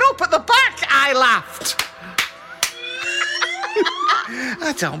lifting up at the back, I laughed.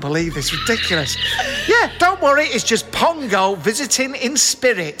 I don't believe this. Ridiculous. Yeah, don't worry. It's just Pongo visiting in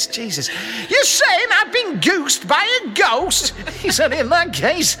spirit. Jesus. You're saying I've been goosed by a ghost? He said, in that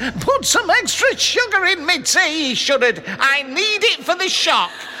case, put some extra sugar in me tea, he shuddered. I need it for the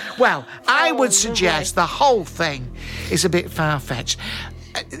shock. Well, I would suggest the whole thing is a bit far-fetched.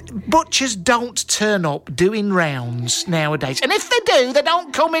 Butchers don't turn up doing rounds nowadays. And if they do, they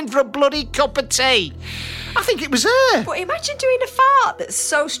don't come in for a bloody cup of tea. I think it was her. But imagine doing a fart that's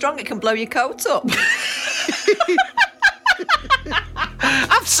so strong it can blow your coat up.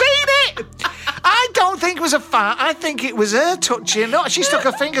 I've seen it. I don't think it was a fart. I think it was her touching. No, she stuck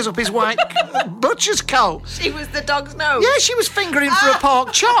her fingers up his white butcher's coat. She was the dog's nose. Yeah, she was fingering for a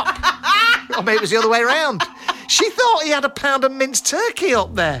pork chop. Or maybe it was the other way around. She thought he had a pound of minced turkey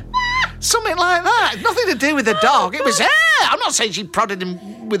up there. Something like that. Nothing to do with the dog. It was her. I'm not saying she prodded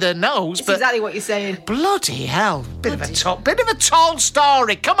him with her nose, That's but exactly what you're saying. bloody hell. Bit of a tall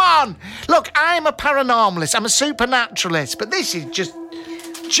story. Come on. Look, I'm a paranormalist. I'm a supernaturalist. But this is just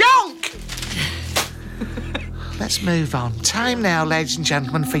junk. Let's move on. Time now, ladies and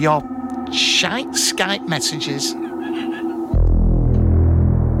gentlemen, for your shite Skype messages.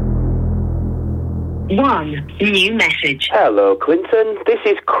 One new message. Hello, Clinton. This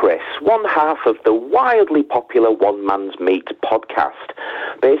is Chris, one half of the wildly popular One Man's Meat podcast.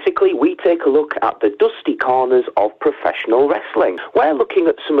 Basically, we take a look at the dusty corners of professional wrestling. We're looking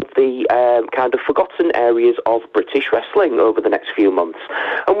at some of the kind of forgotten areas of British wrestling over the next few months.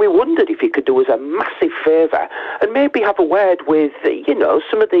 And we wondered if you could do us a massive favour and maybe have a word with,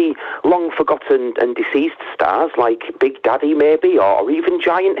 some of the long-forgotten and deceased stars like Big Daddy maybe, or even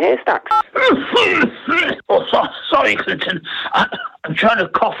Giant Haystacks. Sorry, Clinton. I'm trying to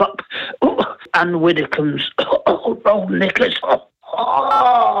cough up Anne Widdecombe's old knickers. Oh,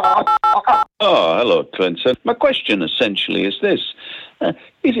 hello, Clinton. My question essentially is this.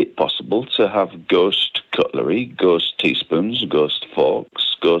 Is it possible to have ghost cutlery, ghost teaspoons, ghost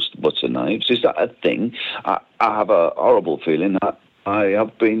forks, ghost butter knives? Is that a thing? I have a horrible feeling that I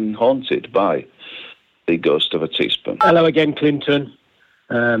have been haunted by the ghost of a teaspoon. Hello again, Clinton.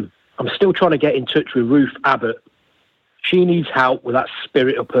 I'm still trying to get in touch with Ruth Abbott. She needs help with that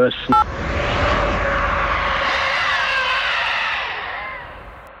spirit up her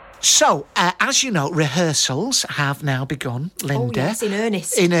So, as you know, rehearsals have now begun, Linda. Oh, yes, in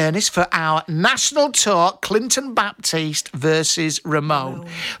earnest. In earnest for our national tour, Clinton Baptiste versus Ramon.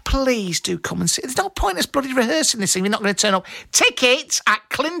 Please do come and see. There's no point us bloody rehearsing this thing. We're not going to turn up. Tickets at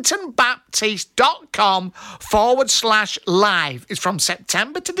clintonbaptiste.com/live. It's from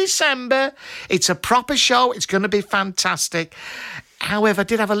September to December. It's a proper show. It's going to be fantastic. However, I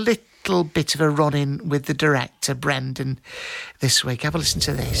did have a little bit of a run-in with the director, Brendan, this week. Have a listen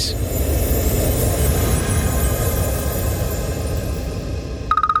to this.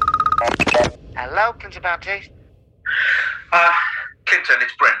 Hello, Clinton Baptiste. Clinton,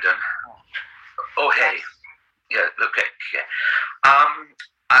 it's Brendan. Oh, hey. Yeah, okay, yeah. I'm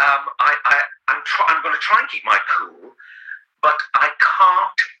going to try and keep my cool, but I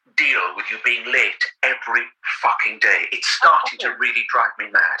can't deal with you being late every fucking day. It's starting to really drive me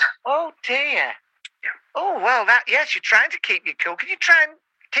mad. Oh, dear. Yeah. Oh, well, yes, you're trying to keep your cool. Can you try and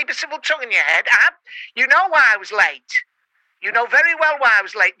keep a civil tongue in your head? You know why I was late. You know very well why I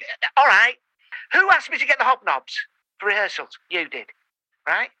was late. All right. Who asked me to get the hobnobs for rehearsals? You did.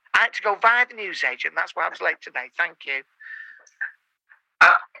 Right? I had to go via the newsagent. That's why I was late today. Thank you.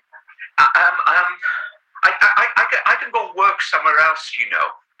 I can go work somewhere else, you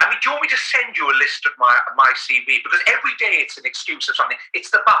know. I mean, do you want me to send you a list of my CV? Because every day it's an excuse of something.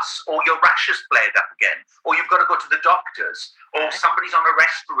 It's the bus, or your rash has flared up again, or you've got to go to the doctors, or somebody's on a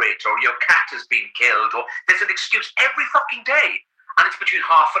respirator, or your cat has been killed, or there's an excuse every fucking day. And it's between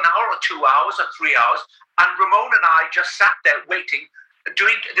half an hour or 2 hours or 3 hours. And Ramon and I just sat there waiting,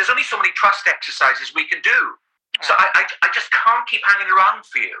 there's only so many trust exercises we can do. So I just can't keep hanging around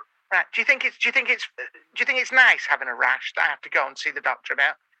for you. Right. Do you think it's nice having a rash that I have to go and see the doctor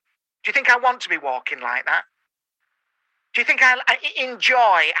about? Do you think I want to be walking like that? Do you think I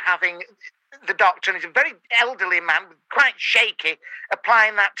enjoy having the doctor, and he's a very elderly man, quite shaky,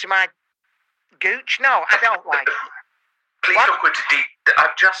 applying that to my gooch? No, I don't like it. Please don't go into deep.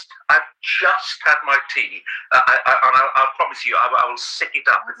 I've just had my tea, and I'll promise you, I will sick it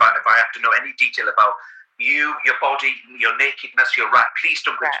up if I have to know any detail about you, your body, your nakedness, your right. Please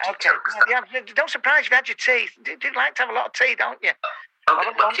don't go into detail. Yeah, don't surprise you've had your tea. You do like to have a lot of tea, don't you? A lot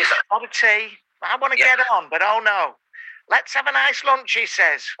of tea. I want to get on, but oh no. Let's have a nice lunch, he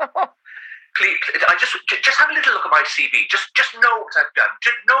says. please, I just have a little look at my CV. Just know what I've done.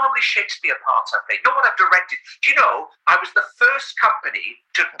 Just know how many Shakespeare parts I've played. Know what I've directed. Do you know, I was the first company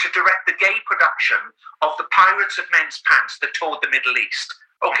to direct the gay production of The Pirates of Men's Pants that toured the Middle East.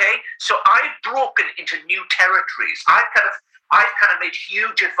 Okay? So I've broken into new territories. I've kind of made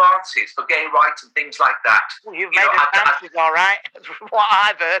huge advances for gay rights and things like that. Well, you've made advances, all right, from what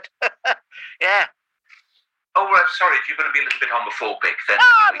I've heard. Yeah. Oh, well, sorry, if you're going to be a little bit homophobic, then... No,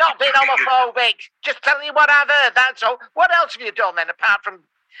 I'm not being homophobic. Just telling you what I've heard, that's all. What else have you done, then, apart from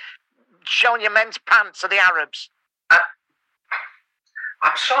showing your men's pants to the Arabs? I'm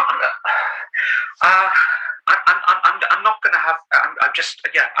sorry. I'm not going to have... I just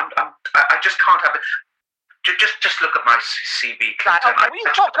can't have it. Just look at my CV. Right, okay, well,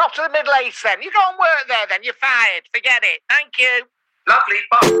 you talk off to the Middle East, then. You go and work there, then. You're fired. Forget it. Thank you. Lovely,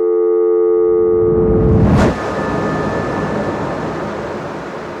 bye.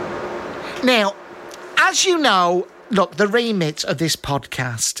 Now, as you know, look, the remit of this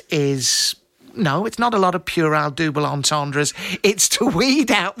podcast is... No, it's not a lot of puerile double entendres. It's to weed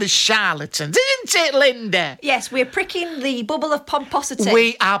out the charlatans, isn't it, Linda? Yes, we're pricking the bubble of pomposity.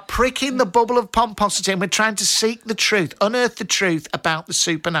 We are pricking the bubble of pomposity and we're trying to seek the truth, unearth the truth about the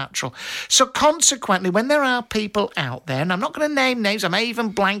supernatural. So consequently, when there are people out there, and I'm not going to name names, I may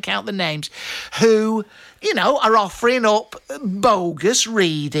even blank out the names, who... are offering up bogus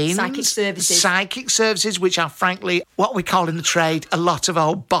readings. Psychic services, which are, frankly, what we call in the trade a lot of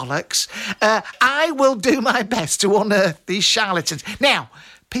old bollocks. I will do my best to unearth these charlatans. Now,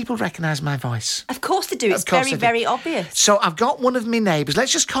 people recognise my voice. Of course they do. It's very, very obvious. So I've got one of my neighbours,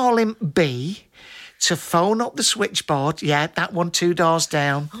 let's just call him B, to phone up the switchboard. Yeah, that one 2 doors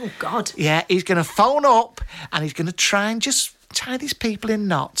down. Oh, God. Yeah, he's going to phone up and he's going to try and just... tie these people in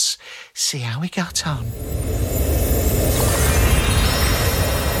knots, see how we got on.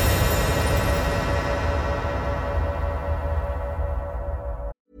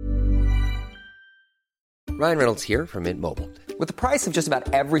 Ryan Reynolds here from Mint Mobile. With the price of just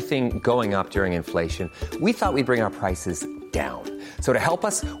about everything going up during inflation, we thought we'd bring our prices down. So to help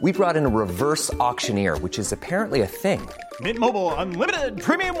us, we brought in a reverse auctioneer, which is apparently a thing. Mint Mobile Unlimited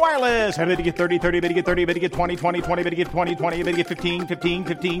Premium Wireless. How to get 30, 30, bit to get 30, bit to get 20, 20, 20, bit to get 20, 20, bit to get 15, 15,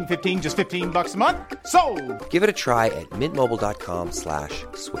 15, 15, just $15 a month? Sold! Give it a try at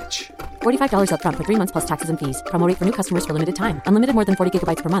mintmobile.com/switch. $45 up front for 3 months plus taxes and fees. Promo rate for new customers for limited time. Unlimited more than 40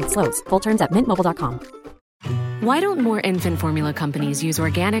 gigabytes per month. Slows full terms at mintmobile.com. Why don't more infant formula companies use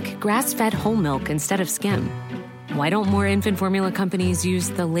organic, grass-fed whole milk instead of skim? Why don't more infant formula companies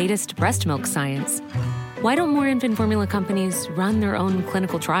use the latest breast milk science? Why don't more infant formula companies run their own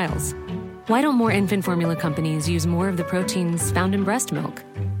clinical trials? Why don't more infant formula companies use more of the proteins found in breast milk?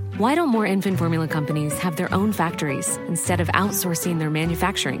 Why don't more infant formula companies have their own factories instead of outsourcing their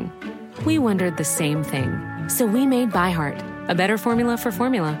manufacturing? We wondered the same thing. So we made ByHeart, a better formula for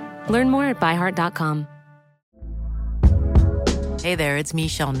formula. Learn more at byheart.com. Hey there, it's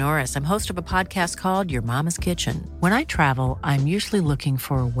Michelle Norris. I'm host of a podcast called Your Mama's Kitchen. When I travel, I'm usually looking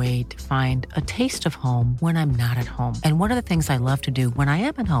for a way to find a taste of home when I'm not at home. And one of the things I love to do when I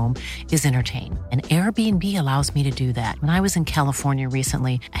am at home is entertain. And Airbnb allows me to do that. When I was in California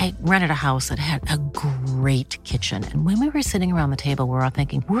recently, I rented a house that had a great kitchen. And when we were sitting around the table, we were all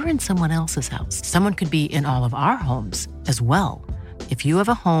thinking, we're in someone else's house. Someone could be in all of our homes as well. If you have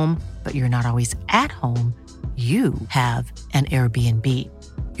a home, but you're not always at home, you have an Airbnb.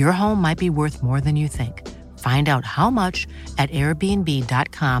 Your home might be worth more than you think. Find out how much at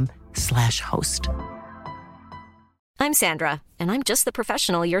airbnb.com/host. I'm Sandra, and I'm just the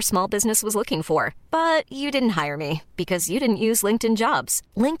professional your small business was looking for. But you didn't hire me because you didn't use LinkedIn Jobs.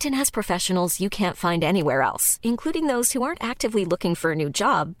 LinkedIn has professionals you can't find anywhere else, including those who aren't actively looking for a new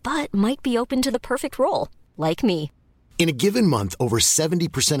job, but might be open to the perfect role, like me. In a given month, over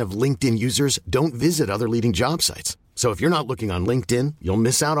 70% of LinkedIn users don't visit other leading job sites. So if you're not looking on LinkedIn, you'll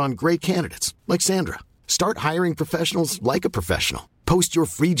miss out on great candidates like Sandra. Start hiring professionals like a professional. Post your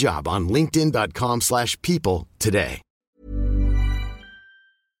free job on linkedin.com/people today.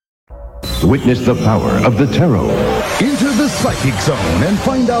 Witness the power of the tarot. Enter the Psychic Zone and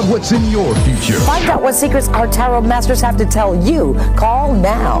find out what's in your future. Find out what secrets our tarot masters have to tell you. Call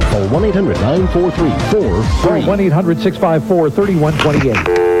now. Call 1-800-943-43. 1-800-654-3128.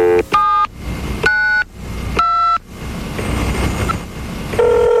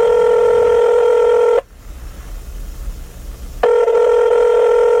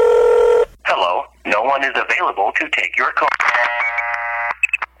 Hello, no one is available to take your call.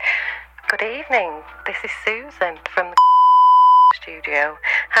 Good evening. This is Susan from the studio.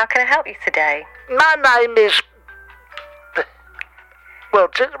 How can I help you today? My name is... well,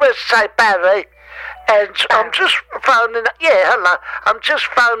 let's say Barry, and I'm just phoning. Yeah, hello. I'm just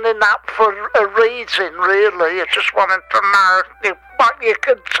phoning up for a reason, really. I just wanted to know what you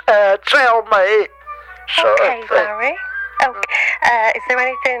could tell me. Okay, Barry. Okay. Is there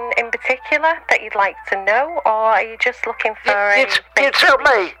anything in particular that you'd like to know, or are you just looking for you tell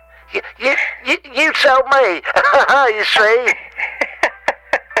me. You tell me. You see.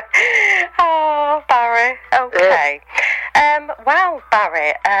 Oh, Barry. Okay. Well,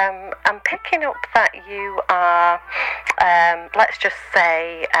 Barry, I'm picking up that you are, let's just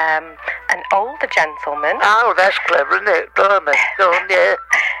say, an older gentleman. Oh, that's clever, isn't it? Go on, yeah.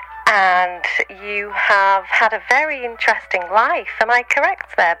 And you have had a very interesting life. Am I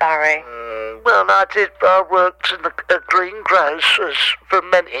correct there, Barry? Well, I worked in the greengrocers for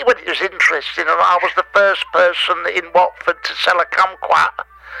many. Well, it was interesting. I was the first person in Watford to sell a kumquat.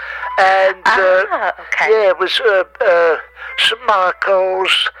 And yeah, it was St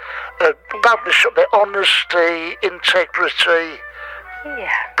Michael's, published up there, honesty, integrity,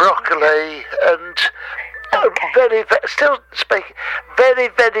 broccoli, and very,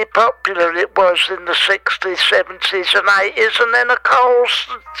 very popular it was in the 60s, 70s and 80s, and then of course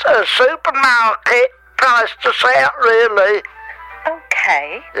a supermarket price to set, really.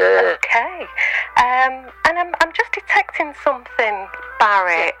 Okay. Yeah. Okay. And I'm just detecting something,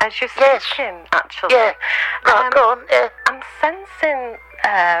 Barry, as you're speaking, actually. Yeah. Right, go on, yeah. I'm sensing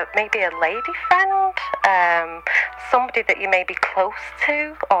maybe a lady friend, somebody that you may be close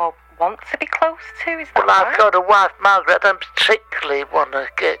to or want to be close to, is that right? I've got a wife, Margaret. I don't particularly want to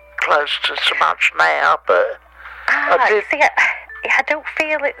get close to so much now, but I did. See, I don't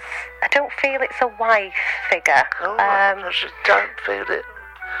feel it's a wife figure. Oh, I just don't feel it.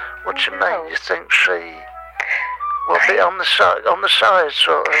 What do you mean? You think she will be on the side,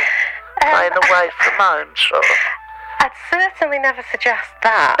 sort of, playing away from home, sort of? I'd certainly never suggest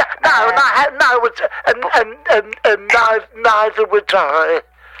that. And neither would I.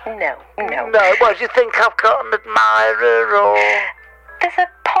 No. No, well, do you think I've got an admirer, or...? There's a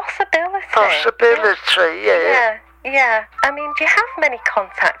possibility. Possibility, yeah. Yeah. I mean, do you have many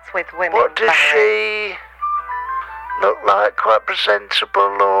contacts with women? What does she look like? Quite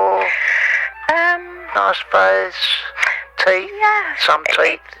presentable, or nice face, teeth? Yeah. Some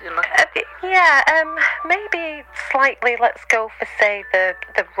teeth, you know. Maybe slightly. Let's go for say the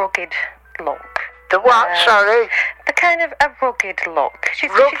rugged look. The what? Sorry. The kind of a rugged look.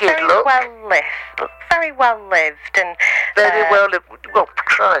 She's very well lived, very well lived, and very well lived. Well,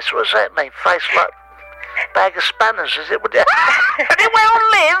 Christ, what does that mean? Face like bag of spanners, is it? Very well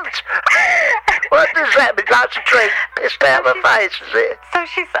lived. What does that mean? Like to drink pissed out of her face, is it? So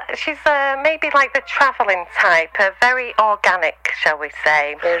she's maybe like the travelling type, very organic, shall we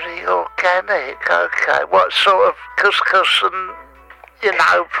say? Very organic. Okay. What sort of couscous and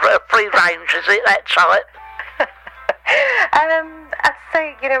free range, is it, that type? I'd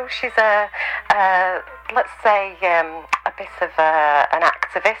say, she's let's say, a bit of an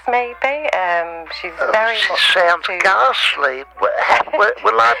activist, maybe. She's very she much sounds ghastly.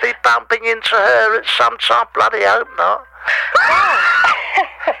 Will I be bumping into her at some time? Bloody hope not.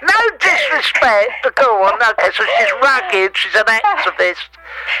 No disrespect, but go on. Okay, so she's rugged, she's an activist.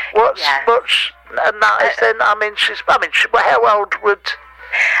 What's nice then? How old would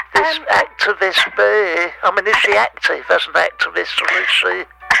this activist be? I mean, is she active as an activist, or is she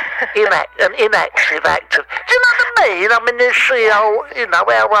an inactive active? Do you know what I mean? I mean, is she old?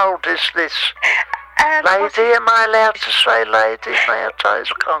 How old is this lady? Am I allowed to say lady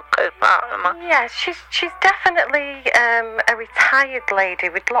nowadays? I can't keep up, am I? Yeah, she's definitely a retired lady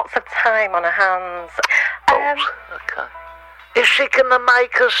with lots of time on her hands. Okay. Is she going to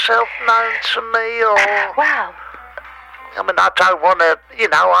make herself known to me, or...? Well... I mean, I don't want to,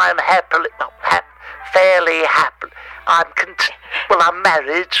 I am fairly happy. I'm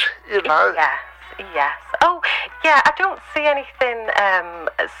married, Yes. Oh, yeah, I don't see anything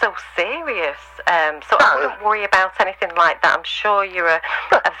so serious, so I wouldn't worry about anything like that. I'm sure you're a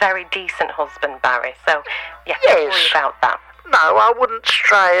very decent husband, Barry, so, don't worry about that. No, I wouldn't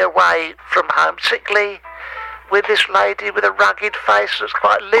stray away from home, particularly with this lady with a rugged face that's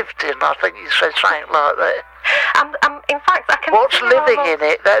quite lived in. I think you said something like that. In fact, I can... What's living in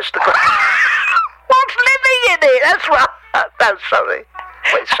it? That's the question. What's living in it? That's what... No, sorry.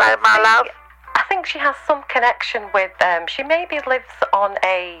 What you say, my love? I think she has some connection with... she maybe lives on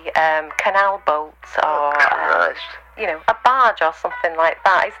a canal boat, or... a barge or something like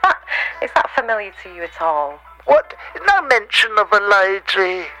that. Is that familiar to you at all? What? No mention of a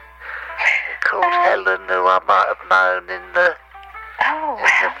lady called Helen, who I might have known in the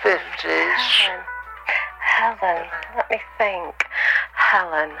 50s. Helen, let me think.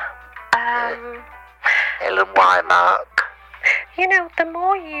 Helen. Helen Wymark. You know, the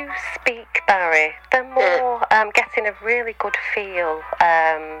more you speak, Barry, the more I'm getting a really good feel,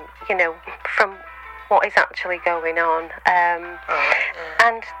 you know, from what is actually going on. And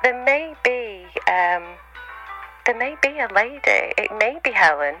there may be a lady, it may be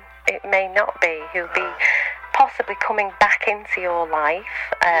Helen, it may not be, who'll be possibly coming back into your life.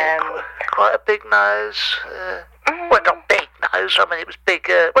 Quite a big nose. Well, not big nose, I mean, it was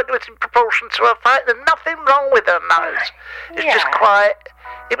bigger. When it was in proportion to her face, there's nothing wrong with her nose. It's just quite,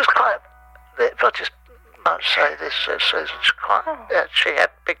 it was quite, if I just might say this, Susan's quite, she had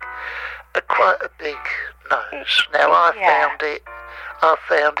quite a big nose. Now, I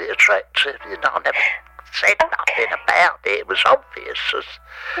found it attractive, you know, I never said nothing about it, it was obvious,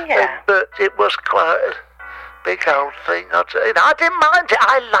 but it was quite a big old thing. I didn't mind it,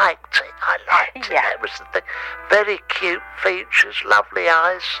 I liked it, that was the thing. Very cute features, lovely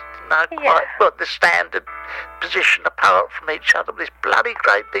eyes, quite, but the standard position apart from each other, with this bloody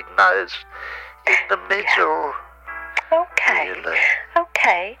great big nose in the middle. Okay. Really.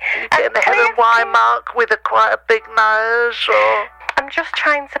 Okay. You getting a Helen Wymark with quite a big nose, or? I'm just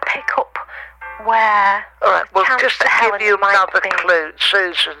trying to pick up where. All right. Well, just to give you another clue,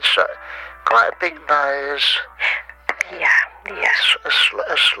 Susan. So, quite a big nose.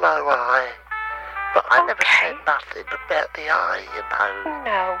 A slow eye. But I never said nothing about the eye, you know.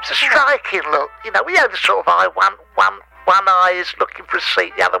 No. It's a striking look. You know, we have the sort of eye, one eye is looking for a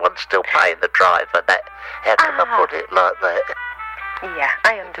seat, the other one's still paying the driver. How can I put it like that? Yeah,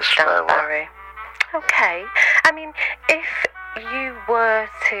 I understand, Barry. Okay. I mean, if you were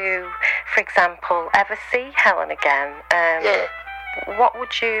to, for example, ever see Helen again, what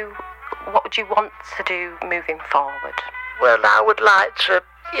would you want to do moving forward? Well, I would like to,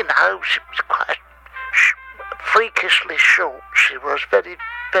 you know, she was quite freakishly short. She was very,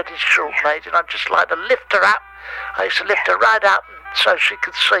 very short lady, and I'd just like to lift her up. I used to lift her right up so she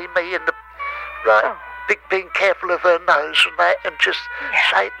could see me in the being careful of her nose and that, and just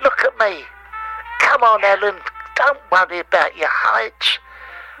say, look at me. Come on, Helen, don't worry about your height.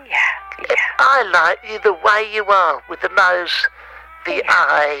 I like you the way you are, with the nose, the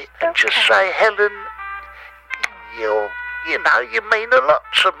eye, and just say, Helen, you know, you mean a lot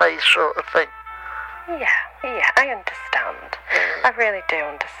to me, sort of thing. Yeah, I understand. I really do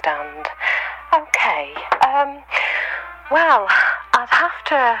understand. Okay, well, I'd have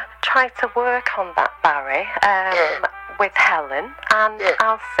to try to work on that, Barry, with Helen, and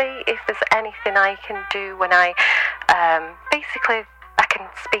I'll see if there's anything I can do when I, basically, I can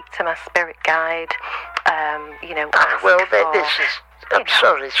speak to my spirit guide, you know. I'm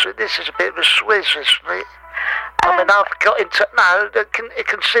sorry, so this is a bit of a swizz, isn't it? I mean, I've got into, a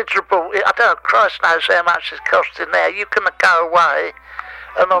considerable, I don't know, Christ knows how much it's costing now. You can go away,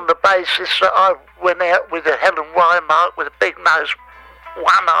 and on the basis that I went out with a Helen Wymark with a big nose,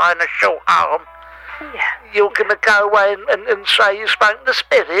 one eye and a short arm, you're going to go away and say you spoke to the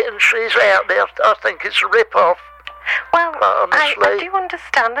spirit and she's out there. I think it's a rip-off. Well, I do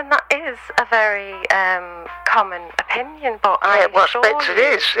understand, and that is a very common opinion, but I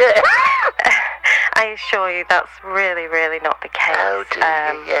assure you that's really, really not the case. Oh, do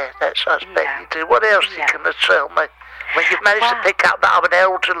you? That's I expect you do. What else are you going to tell me? When you've managed to pick up that I'm an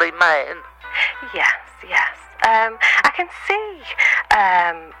elderly man. Yes. I can see,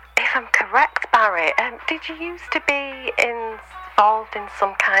 if I'm correct, Barry, did you used to be involved in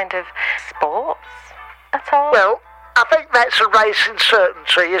some kind of sports at all? Well, I think that's a racing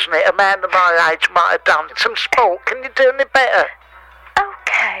certainty, isn't it? A man of my age might have done some sport. Can you do any better?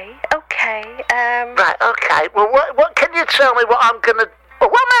 Okay. Right, okay. Well, what can you tell me what I'm going to... Well,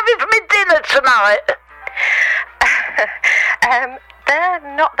 what am I having for my dinner tonight?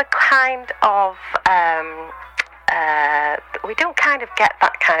 They're not the kind of... we don't kind of get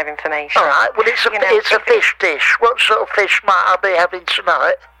that kind of information. All right, well, it's a fish dish. What sort of fish might I be having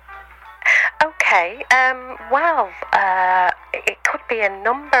tonight? Okay, it could be a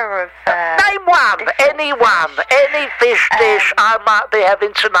number of... Name one, any fish dish I might be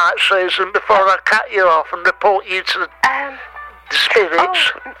having tonight, Susan, before I cut you off and report you to the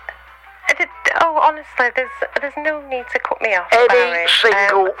spirits. Honestly, there's no need to cut me off, Any Barry.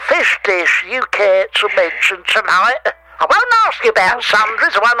 single fish dish you care to mention tonight. I won't ask you about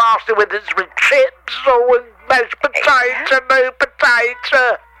sundries, I won't ask you whether it's with chips or with mashed potato, new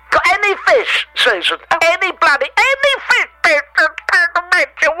potato. Got any fish, Susan? Any fish dish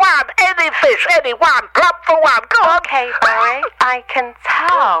mention one, any fish, any one, plump for one, go on. Okay, Barry, I can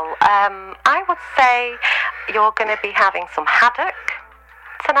tell. I would say you're going to be having some haddock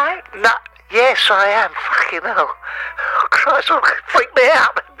tonight. No, Yes, I am. Fucking hell. Oh, Christ, oh, freak me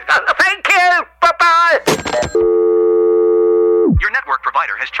out. Thank you. Bye-bye. Your network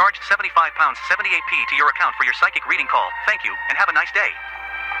provider has charged £75.78p to your account for your psychic reading call. Thank you, and have a nice day.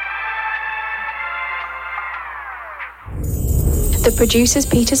 The producers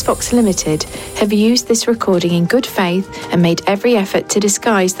Peters Fox Limited have used this recording in good faith and made every effort to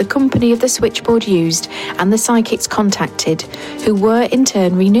disguise the company of the switchboard used and the psychics contacted, who were in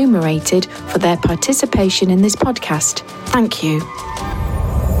turn remunerated for their participation in this podcast. Thank you.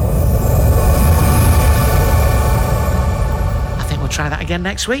 Try that again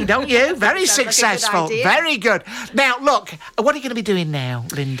next week, don't you? Very successful. Like very good. Now, look, what are you going to be doing now,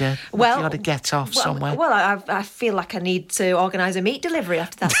 Linda? Well, you got to get off somewhere. Well, I feel like I need to organise a meat delivery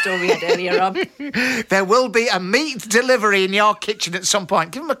after that story I had earlier on. There will be a meat delivery in your kitchen at some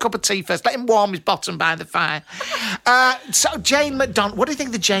point. Give him a cup of tea first. Let him warm his bottom by the fire. So, Jane McDonald. What do you think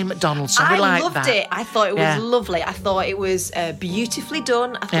of the Jane McDonald song? I like loved that. it. I thought it was lovely. I thought it was beautifully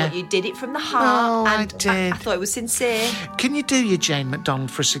done. I thought you did it from the heart. Oh, and I did. I thought it was sincere. Can you do your Jane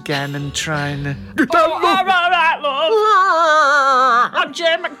McDonald for us again and try and... all right, love. I'm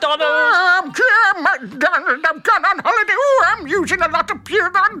Jane McDonald. I'm Jane McDonald. I'm gone on holiday. Oh, I'm using a lot of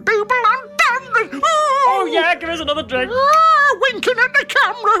pure and people and dandy. Oh, yeah, give us another drink. Winking at the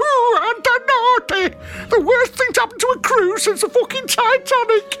camera. Oh, and naughty. The worst thing's happened to a cruise since the fucking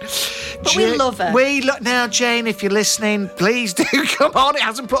Titanic. But we love her. Now, Jane, if you're listening, please do come on. It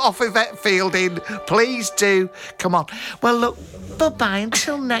hasn't put off Yvette Fielding. Please do come on. Well, look, bye-bye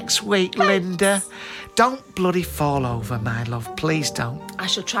until next week, Linda. Don't bloody fall over, my love. Please don't. I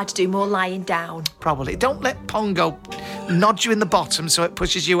shall try to do more lying down. Probably. Don't let Pongo nod you in the bottom so it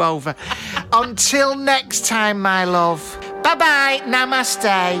pushes you over. Until next time, my love. Bye-bye.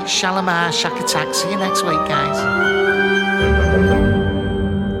 Namaste. Shalimar. Shakatak. See you next week, guys.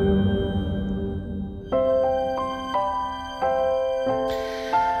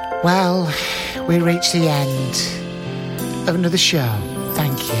 Well, we reached the end of another show.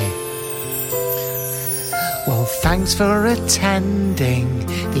 Thank you. Well, thanks for attending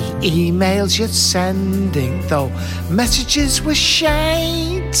the emails you're sending, though messages were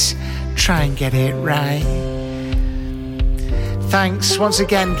shite. Try and get it right. Thanks once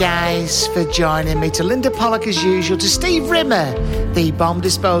again, guys, for joining me. To Linda Pollock, as usual. To Steve Rimmer, the bomb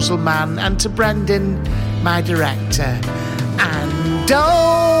disposal man. And to Brendan, my director. And don't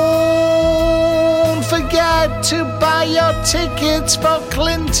forget to buy your tickets for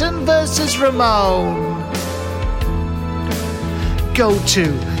Clinton versus Ramone. Go to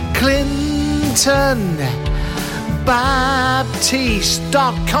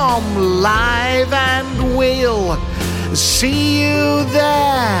ClintonBaptiste.com live and we'll see you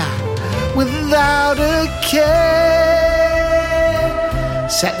there without a care.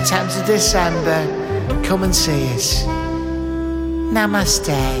 September to December, come and see us.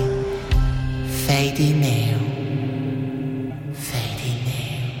 Namaste. Fady now.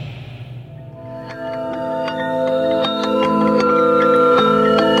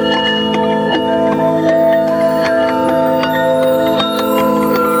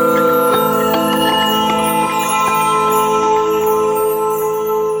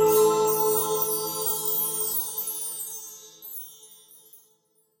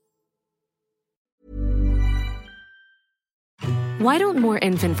 Why don't more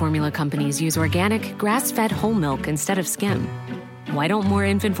infant formula companies use organic, grass-fed whole milk instead of skim? Why don't more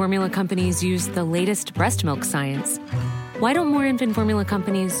infant formula companies use the latest breast milk science? Why don't more infant formula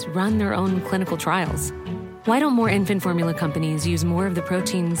companies run their own clinical trials? Why don't more infant formula companies use more of the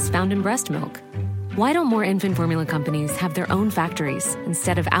proteins found in breast milk? Why don't more infant formula companies have their own factories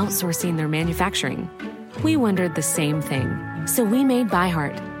instead of outsourcing their manufacturing? We wondered the same thing. So we made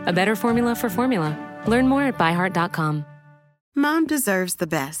ByHeart, a better formula for formula. Learn more at byheart.com. Mom deserves the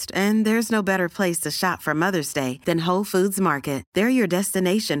best, and there's no better place to shop for Mother's Day than Whole Foods Market. They're your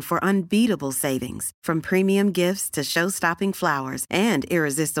destination for unbeatable savings, from premium gifts to show-stopping flowers and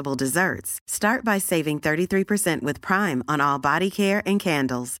irresistible desserts. Start by saving 33% with Prime on all body care and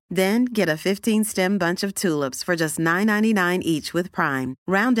candles. Then get a 15-stem bunch of tulips for just $9.99 each with Prime.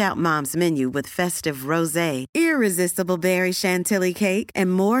 Round out Mom's menu with festive rosé, irresistible berry chantilly cake,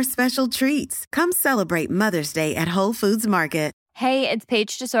 and more special treats. Come celebrate Mother's Day at Whole Foods Market. Hey, it's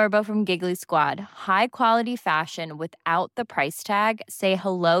Paige DeSorbo from Giggly Squad. High quality fashion without the price tag. Say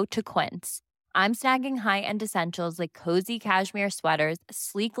hello to Quince. I'm snagging high-end essentials like cozy cashmere sweaters,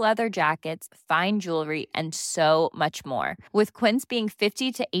 sleek leather jackets, fine jewelry, and so much more. With Quince being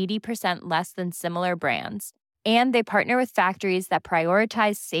 50 to 80% less than similar brands. And they partner with factories that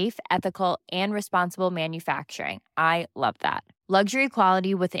prioritize safe, ethical, and responsible manufacturing. I love that. Luxury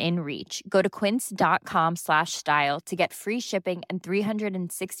quality within reach. Go to quince.com/style to get free shipping and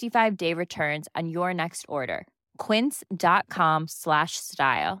 365-day returns on your next order.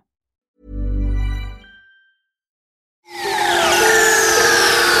 Quince.com/style.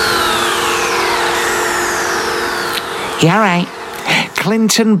 Yeah, right.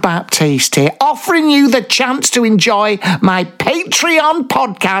 Clinton Baptiste here, offering you the chance to enjoy my Patreon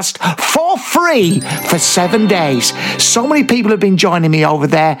podcast for free for 7 days. So many people have been joining me over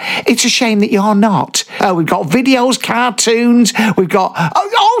there. It's a shame that you're not. We've got videos, cartoons, we've got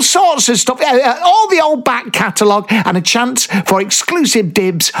all sorts of stuff, all the old back catalogue, and a chance for exclusive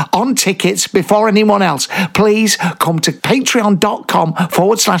dibs on tickets before anyone else. Please come to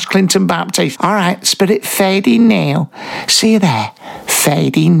patreon.com/Clinton Baptiste. All right, Spirit fading now. See you there.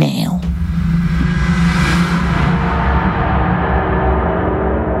 Fading now.